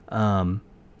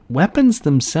 Weapons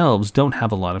themselves don't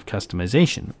have a lot of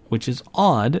customization, which is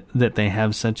odd that they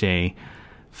have such a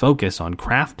focus on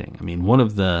crafting. I mean, one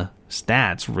of the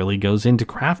stats really goes into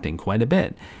crafting quite a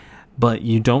bit, but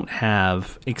you don't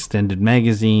have extended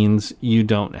magazines, you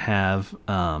don't have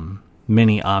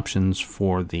many options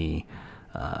for the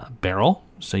barrel,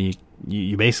 so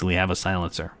you basically have a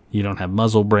silencer. You don't have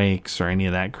muzzle brakes or any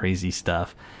of that crazy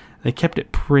stuff. They kept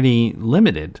it pretty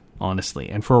limited, honestly.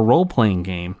 And for a role-playing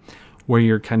game where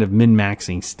you're kind of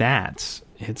min-maxing stats,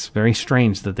 it's very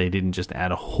strange that they didn't just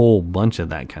add a whole bunch of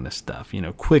that kind of stuff.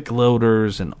 Quick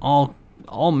loaders and all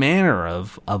manner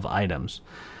of items.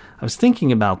 I was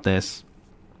thinking about this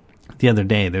the other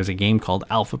day. There's a game called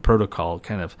Alpha Protocol,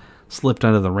 kind of slipped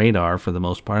under the radar for the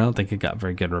most part. I don't think it got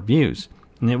very good reviews.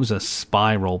 And it was a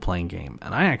spy role-playing game,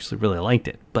 and I actually really liked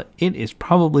it. But it is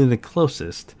probably the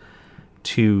closest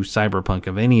to Cyberpunk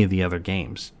of any of the other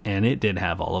games, and it did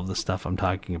have all of the stuff I'm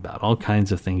talking about, all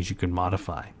kinds of things you could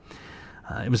modify.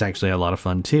 It was actually a lot of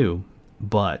fun too,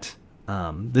 but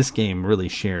this game really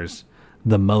shares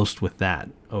the most with that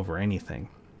over anything.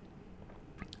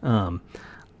 I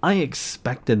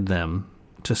expected them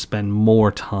to spend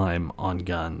more time on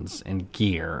guns and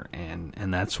gear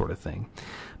and that sort of thing.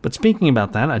 But speaking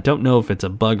about that, I don't know if it's a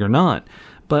bug or not,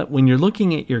 but when you're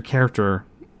looking at your character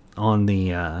on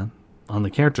the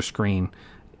character screen,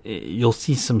 you'll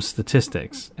see some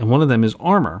statistics, and one of them is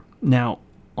armor. Now,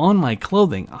 on my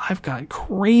clothing, I've got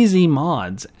crazy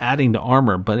mods adding to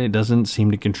armor, but it doesn't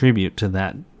seem to contribute to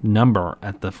that number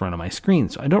at the front of my screen.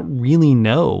 So I don't really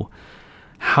know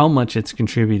how much it's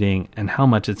contributing and how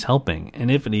much it's helping,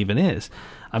 and if it even is.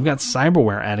 I've got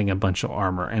Cyberware adding a bunch of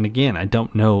armor, and again, I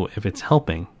don't know if it's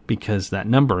helping because that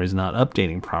number is not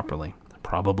updating properly.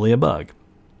 Probably a bug.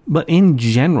 But in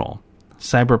general,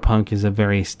 Cyberpunk is a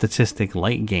very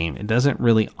statistic-light game. It doesn't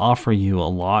really offer you a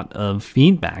lot of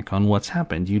feedback on what's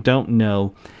happened. You don't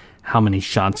know how many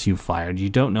shots you've fired. You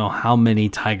don't know how many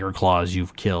tiger claws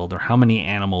you've killed or how many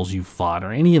animals you've fought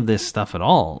or any of this stuff at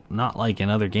all. Not like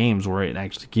in other games where it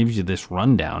actually gives you this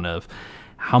rundown of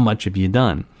how much have you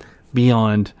done.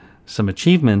 Beyond some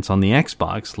achievements on the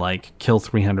Xbox, like kill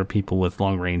 300 people with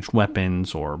long-range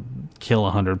weapons or kill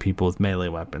 100 people with melee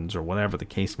weapons or whatever the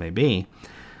case may be,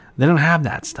 they don't have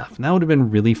that stuff. And that would have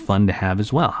been really fun to have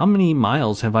as well. How many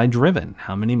miles have I driven?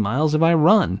 How many miles have I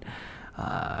run?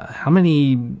 How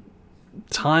many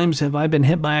times have I been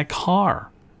hit by a car?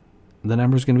 The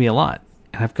number's going to be a lot.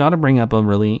 And I've got to bring up a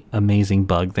really amazing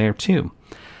bug there too.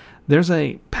 There's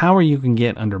a power you can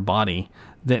get under body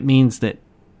that means that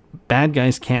bad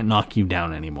guys can't knock you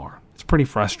down anymore. It's pretty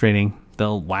frustrating.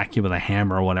 They'll whack you with a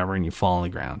hammer or whatever and you fall on the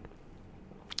ground.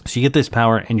 So you get this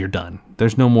power and you're done.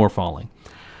 There's no more falling.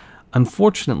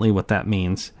 Unfortunately, what that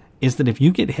means is that if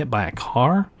you get hit by a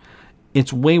car,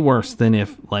 it's way worse than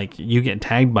if like you get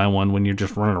tagged by one when you're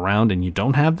just running around and you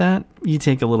don't have that. You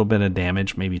take a little bit of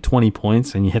damage, maybe 20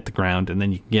 points, and you hit the ground and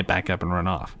then you can get back up and run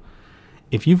off.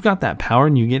 If you've got that power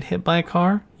and you get hit by a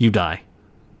car, you die.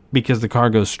 Because the car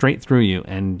goes straight through you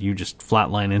and you just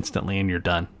flatline instantly and you're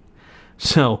done.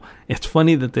 So it's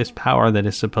funny that this power that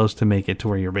is supposed to make it to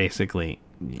where you're basically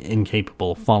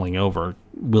incapable of falling over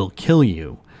will kill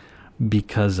you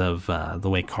because of the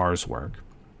way cars work.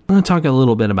 I'm going to talk a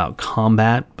little bit about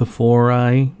combat before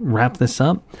I wrap this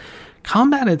up.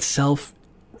 Combat itself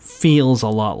feels a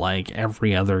lot like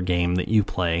every other game that you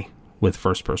play with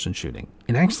first-person shooting.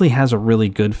 It actually has a really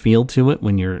good feel to it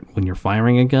when you're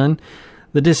firing a gun.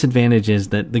 The disadvantage is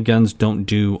that the guns don't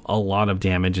do a lot of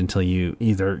damage until you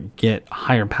either get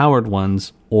higher powered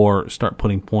ones or start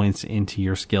putting points into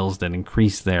your skills that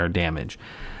increase their damage.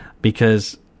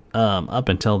 Because up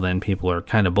until then, people are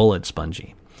kind of bullet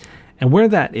spongy. And where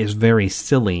that is very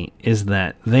silly is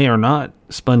that they are not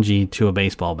spongy to a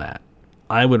baseball bat.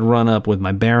 I would run up with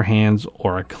my bare hands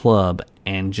or a club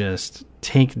and just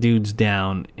take dudes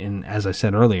down in, as I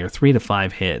said earlier, 3 to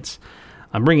 5 hits.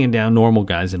 I'm bringing down normal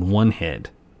guys in 1 hit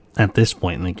at this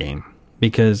point in the game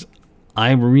because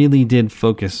I really did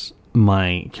focus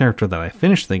my character that I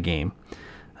finished the game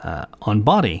on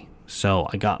body. So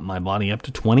I got my body up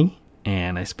to 20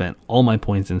 and I spent all my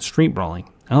points in street brawling.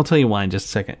 I'll tell you why in just a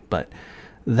second, but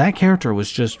that character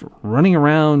was just running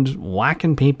around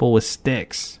whacking people with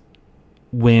sticks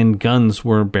when guns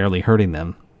were barely hurting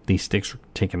them. These sticks were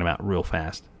taking them out real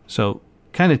fast. So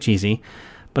kind of cheesy,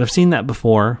 but I've seen that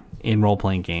before in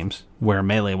role-playing games where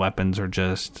melee weapons are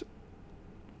just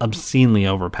obscenely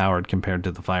overpowered compared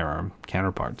to the firearm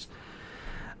counterparts.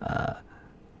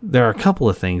 There are a couple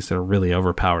of things that are really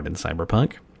overpowered in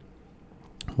Cyberpunk.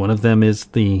 One of them is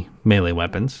the melee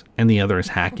weapons, and the other is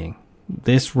hacking.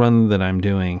 This run that I'm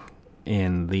doing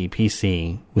in the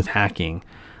PC with hacking,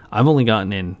 I've only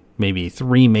gotten in maybe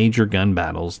 3 major gun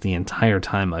battles the entire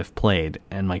time I've played,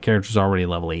 and my character's already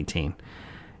level 18.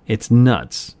 It's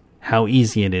nuts how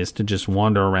easy it is to just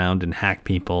wander around and hack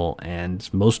people, and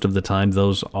most of the time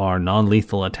those are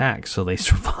non-lethal attacks, so they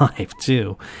survive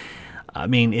too. I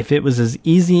mean, if it was as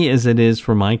easy as it is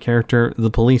for my character, the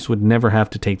police would never have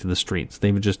to take to the streets.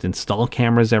 They would just install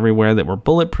cameras everywhere that were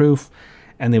bulletproof,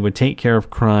 and they would take care of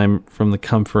crime from the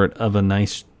comfort of a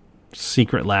nice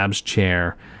Secret Labs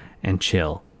chair and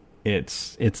chill.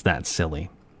 It's that silly.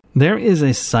 There is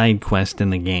a side quest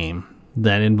in the game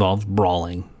that involves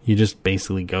brawling. You just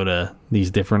basically go to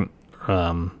these different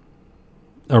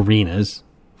arenas,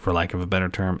 for lack of a better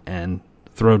term, and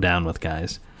throw down with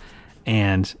guys.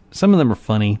 And some of them are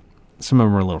funny, some of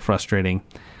them are a little frustrating.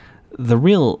 The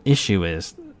real issue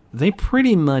is they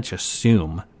pretty much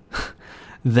assume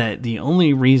that the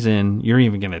only reason you're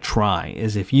even going to try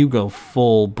is if you go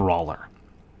full brawler.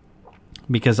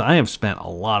 Because I have spent a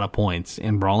lot of points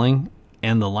in brawling,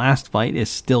 and the last fight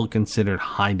is still considered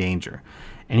high danger,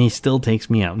 and he still takes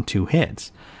me out in 2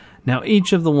 hits. Now,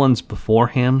 each of the ones before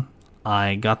him,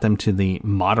 I got them to the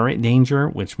moderate danger,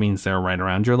 which means they're right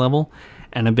around your level.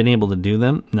 And I've been able to do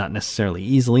them, not necessarily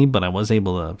easily, but I was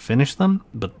able to finish them.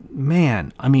 But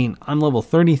man, I mean, I'm level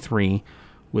 33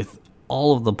 with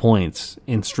all of the points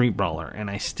in Street Brawler, and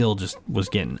I still just was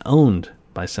getting owned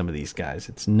by some of these guys.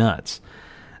 It's nuts.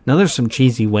 Now, there's some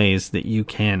cheesy ways that you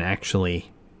can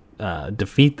actually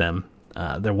defeat them.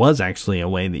 There was actually a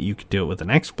way that you could do it with an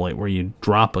exploit where you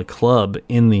drop a club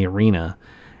in the arena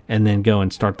and then go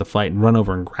and start the fight and run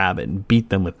over and grab it and beat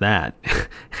them with that.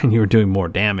 And you were doing more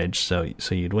damage, so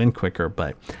you'd win quicker,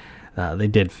 but they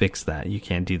did fix that. You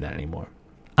can't do that anymore.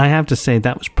 I have to say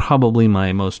that was probably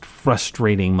my most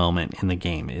frustrating moment in the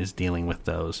game, is dealing with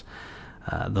those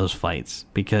fights,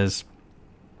 because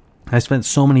I spent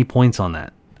so many points on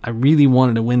that. I really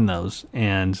wanted to win those,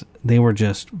 and they were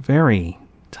just very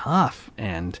tough,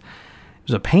 and it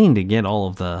was a pain to get all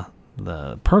of the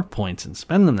perk points and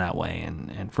spend them that way,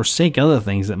 and forsake other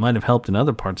things that might have helped in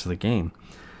other parts of the game.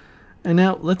 And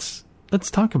now let's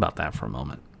talk about that for a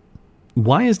moment.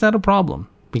 Why is that a problem?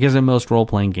 Because in most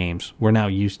role-playing games, we're now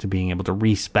used to being able to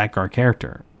respec our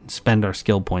character, spend our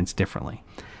skill points differently,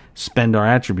 spend our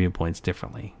attribute points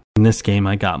differently. In this game,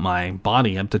 I got my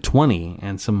body up to 20,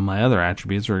 and some of my other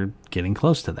attributes are getting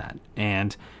close to that.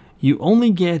 And you only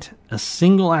get a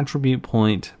single attribute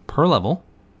point per level,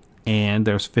 and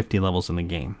there's 50 levels in the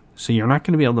game. So you're not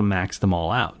going to be able to max them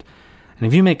all out. And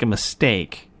if you make a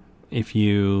mistake, if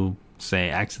you, say,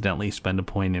 accidentally spend a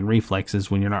point in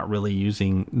reflexes when you're not really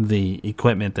using the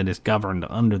equipment that is governed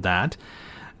under that,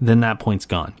 then that point's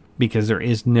gone, because there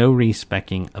is no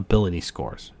respecking ability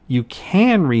scores. You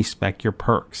can respec your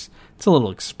perks. It's a little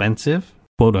expensive,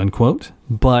 quote unquote,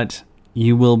 but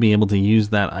you will be able to use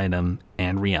that item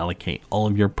and reallocate all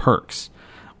of your perks,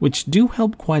 which do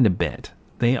help quite a bit.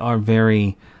 They are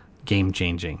very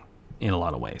game-changing in a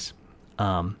lot of ways.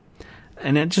 And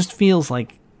it just feels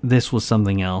like this was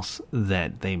something else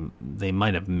that they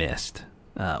might have missed,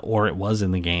 or it was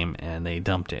in the game and they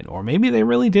dumped it. Or maybe they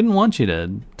really didn't want you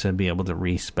to be able to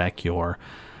respec your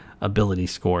ability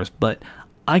scores. But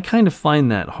I kind of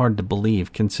find that hard to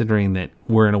believe, considering that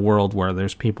we're in a world where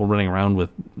there's people running around with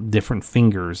different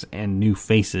fingers and new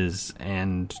faces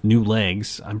and new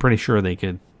legs. I'm pretty sure they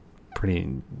could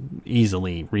pretty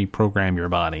easily reprogram your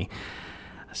body.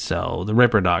 So the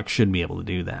Ripper Doc should be able to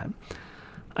do that.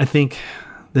 I think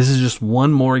this is just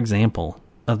one more example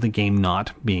of the game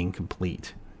not being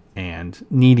complete and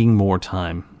needing more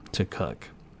time to cook.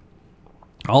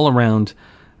 All around,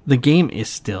 the game is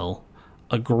still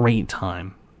a great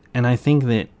time. And I think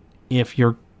that if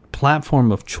your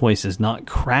platform of choice is not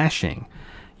crashing,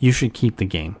 you should keep the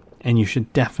game. And you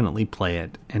should definitely play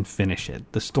it and finish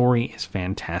it. The story is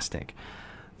fantastic.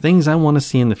 Things I want to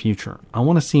see in the future. I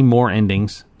want to see more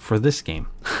endings for this game.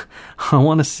 I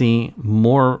want to see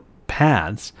more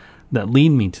paths that lead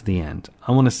me to the end.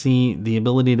 I want to see the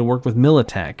ability to work with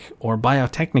Militech or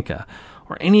Biotechnica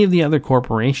or any of the other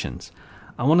corporations.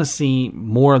 I want to see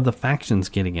more of the factions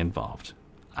getting involved.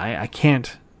 I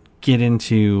can't get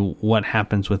into what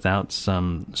happens without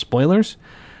some spoilers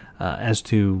as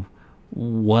to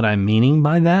what I'm meaning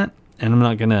by that. And I'm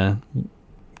not going to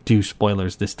do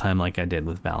spoilers this time like I did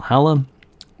with Valhalla,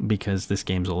 because this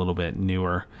game's a little bit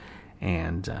newer,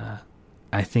 and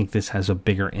I think this has a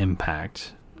bigger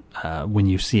impact when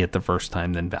you see it the first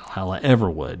time than Valhalla ever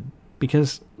would.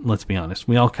 Because, let's be honest,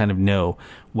 we all kind of know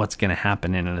what's going to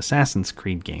happen in an Assassin's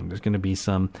Creed game. There's going to be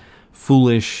some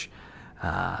foolish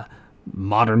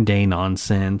modern day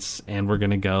nonsense, and we're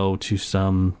going to go to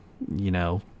some,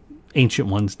 Ancient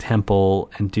One's temple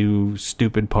and do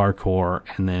stupid parkour,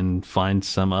 and then find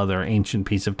some other ancient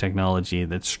piece of technology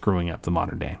that's screwing up the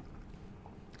modern day.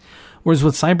 Whereas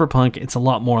with Cyberpunk, it's a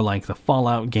lot more like the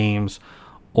Fallout games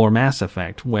or Mass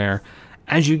Effect, where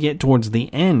as you get towards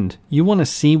the end, you want to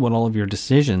see what all of your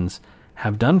decisions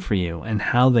have done for you and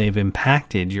how they've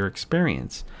impacted your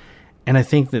experience. And I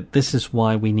think that this is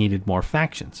why we needed more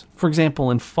factions. For example,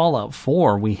 in Fallout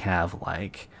 4, we have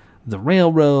the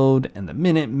Railroad and the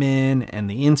Minutemen and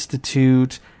the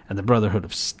Institute and the Brotherhood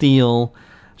of Steel.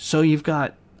 So you've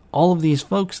got all of these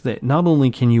folks that not only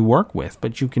can you work with,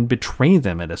 but you can betray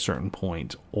them at a certain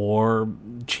point or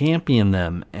champion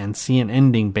them and see an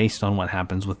ending based on what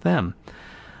happens with them.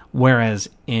 Whereas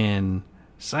in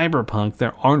Cyberpunk,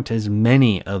 there aren't as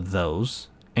many of those,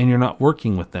 and you're not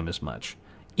working with them as much.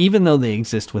 Even though they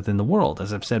exist within the world.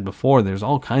 As I've said before, there's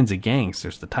all kinds of gangs.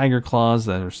 There's the Tiger Claws,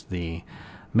 there's the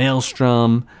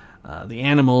Maelstrom, the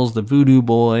Animals, the Voodoo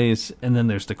Boys, and then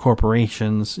there's the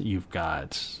corporations. You've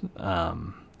got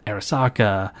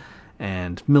Arasaka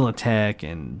and Militech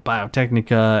and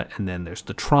Biotechnica, and then there's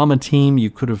the Trauma team.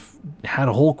 You could have had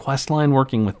a whole quest line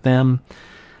working with them.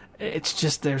 It's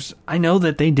just I know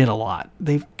that they did a lot.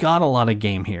 They've got a lot of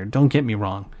game here. Don't get me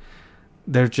wrong.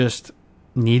 There just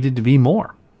needed to be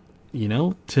more,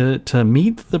 to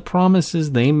meet the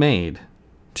promises they made,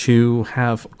 to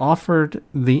have offered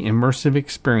the immersive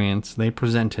experience they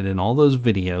presented in all those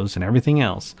videos and everything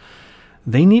else.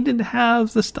 They needed to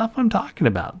have the stuff I'm talking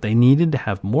about. They needed to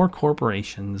have more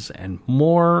corporations and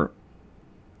more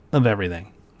of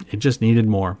everything. It just needed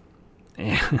more.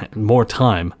 And more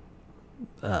time,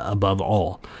 above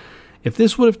all. If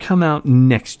this would have come out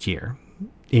next year,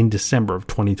 in December of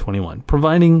 2021,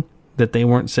 providing that they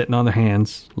weren't sitting on their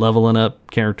hands leveling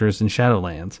up characters in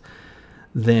Shadowlands,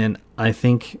 then I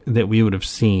think that we would have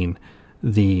seen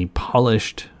the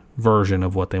polished version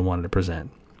of what they wanted to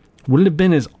present. Would it have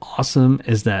been as awesome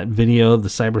as that video of the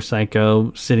Cyber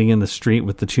Psycho sitting in the street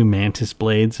with the two Mantis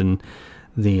blades and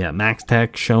the Max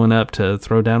Tech showing up to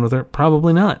throw down with her?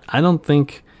 Probably not. I don't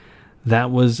think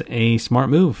that was a smart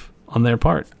move on their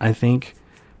part. I think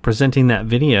presenting that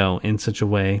video in such a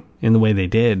way, in the way they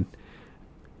did,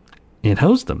 it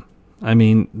hosed them. I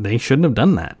mean, they shouldn't have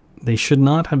done that. They should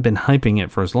not have been hyping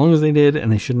it for as long as they did,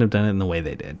 and they shouldn't have done it in the way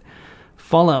they did.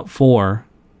 Fallout 4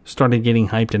 started getting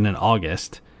hyped in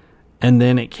August, and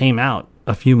then it came out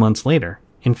a few months later.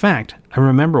 In fact, I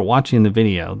remember watching the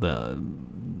video, the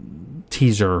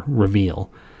teaser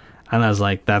reveal, and I was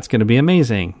like, that's going to be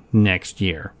amazing next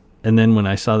year. And then when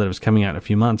I saw that it was coming out in a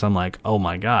few months, I'm like, oh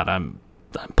my God, I'm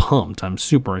pumped. I'm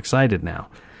super excited now.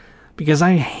 Because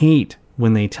I hate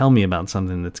when they tell me about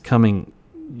something that's coming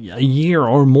a year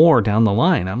or more down the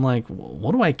line. I'm like,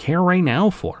 what do I care right now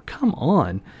for? Come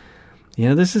on.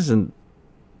 This doesn't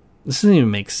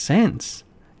even make sense.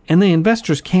 And the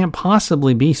investors can't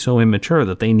possibly be so immature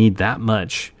that they need that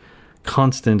much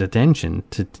constant attention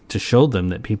to show them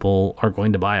that people are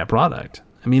going to buy a product.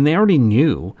 I mean, they already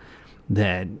knew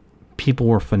that people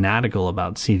were fanatical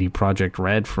about CD Projekt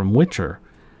Red from Witcher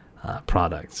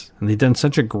products. And they've done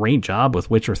such a great job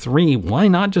with Witcher 3. Why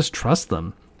not just trust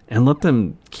them and let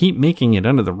them keep making it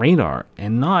under the radar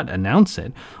and not announce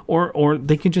it? Or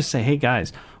they could just say, hey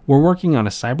guys, we're working on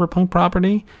a Cyberpunk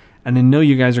property, and I know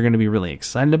you guys are going to be really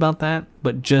excited about that,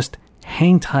 but just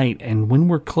hang tight, and when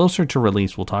we're closer to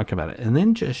release, we'll talk about it. And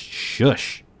then just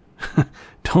shush.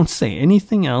 Don't say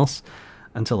anything else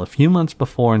until a few months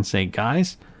before and say,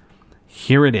 guys,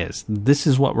 here it is. This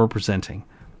is what we're presenting.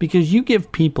 Because you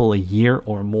give people a year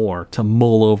or more to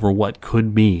mull over what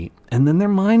could be, and then their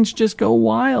minds just go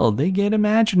wild. They get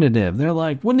imaginative. They're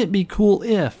like, wouldn't it be cool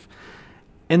if?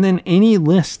 And then any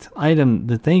list item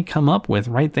that they come up with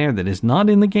right there that is not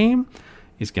in the game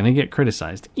is going to get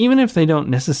criticized. Even if they don't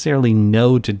necessarily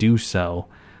know to do so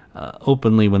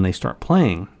openly when they start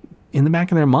playing. In the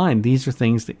back of their mind, these are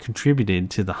things that contributed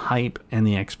to the hype and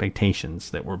the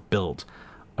expectations that were built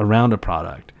around a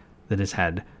product that has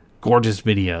had gorgeous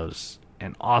videos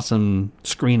and awesome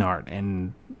screen art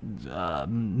and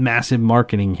massive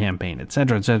marketing campaign,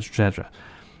 etc., etc., etc.,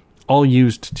 all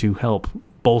used to help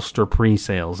bolster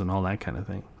pre-sales and all that kind of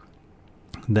thing,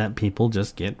 that people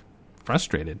just get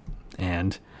frustrated.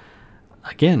 And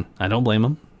again, I don't blame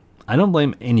them. I don't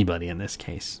blame anybody in this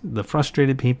case. The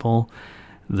frustrated people,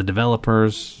 the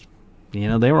developers,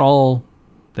 they're all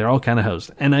kind of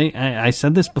hosed. And I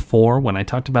said this before when I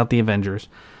talked about the Avengers.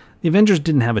 The Avengers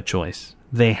didn't have a choice.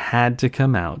 They had to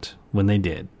come out when they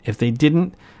did. If they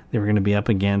didn't, they were going to be up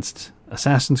against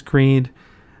Assassin's Creed,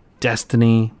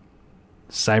 Destiny,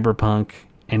 Cyberpunk,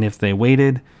 and if they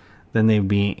waited, then they'd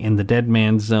be in the dead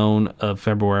man's zone of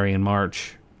February and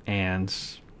March, and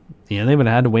they would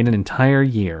have had to wait an entire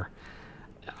year.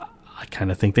 I kind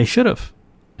of think they should have,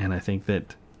 and I think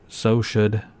that so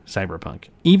should Cyberpunk.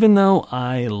 Even though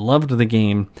I loved the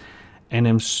game and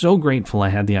am so grateful I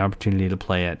had the opportunity to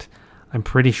play it, I'm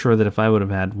pretty sure that if I would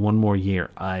have had one more year,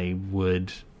 I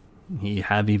would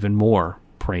have even more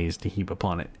praise to heap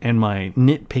upon it. And my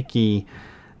nitpicky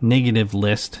negative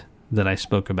list that I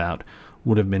spoke about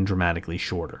would have been dramatically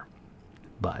shorter.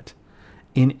 But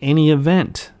in any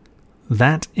event,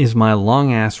 that is my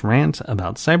long-ass rant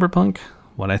about Cyberpunk,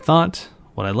 what I thought,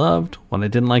 what I loved, what I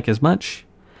didn't like as much.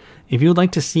 If you would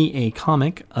like to see a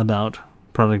comic about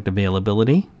product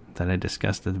availability that I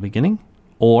discussed at the beginning,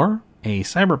 or a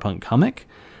Cyberpunk comic,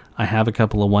 I have a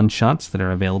couple of one-shots that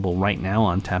are available right now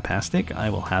on Tapastic. I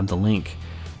will have the link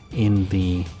in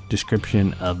the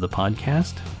description of the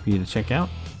podcast for you to check out.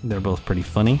 They're both pretty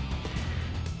funny.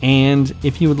 And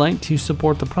if you would like to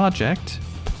support the project,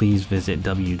 please visit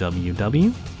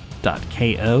www.ko-fi.com/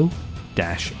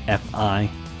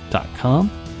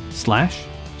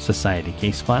 Society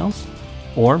Case Files,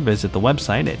 or visit the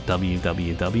website at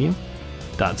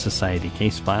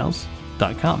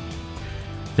www.societycasefiles.com.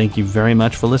 Thank you very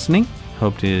much for listening.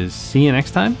 Hope to see you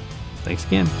next time. Thanks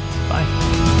again.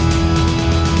 Bye.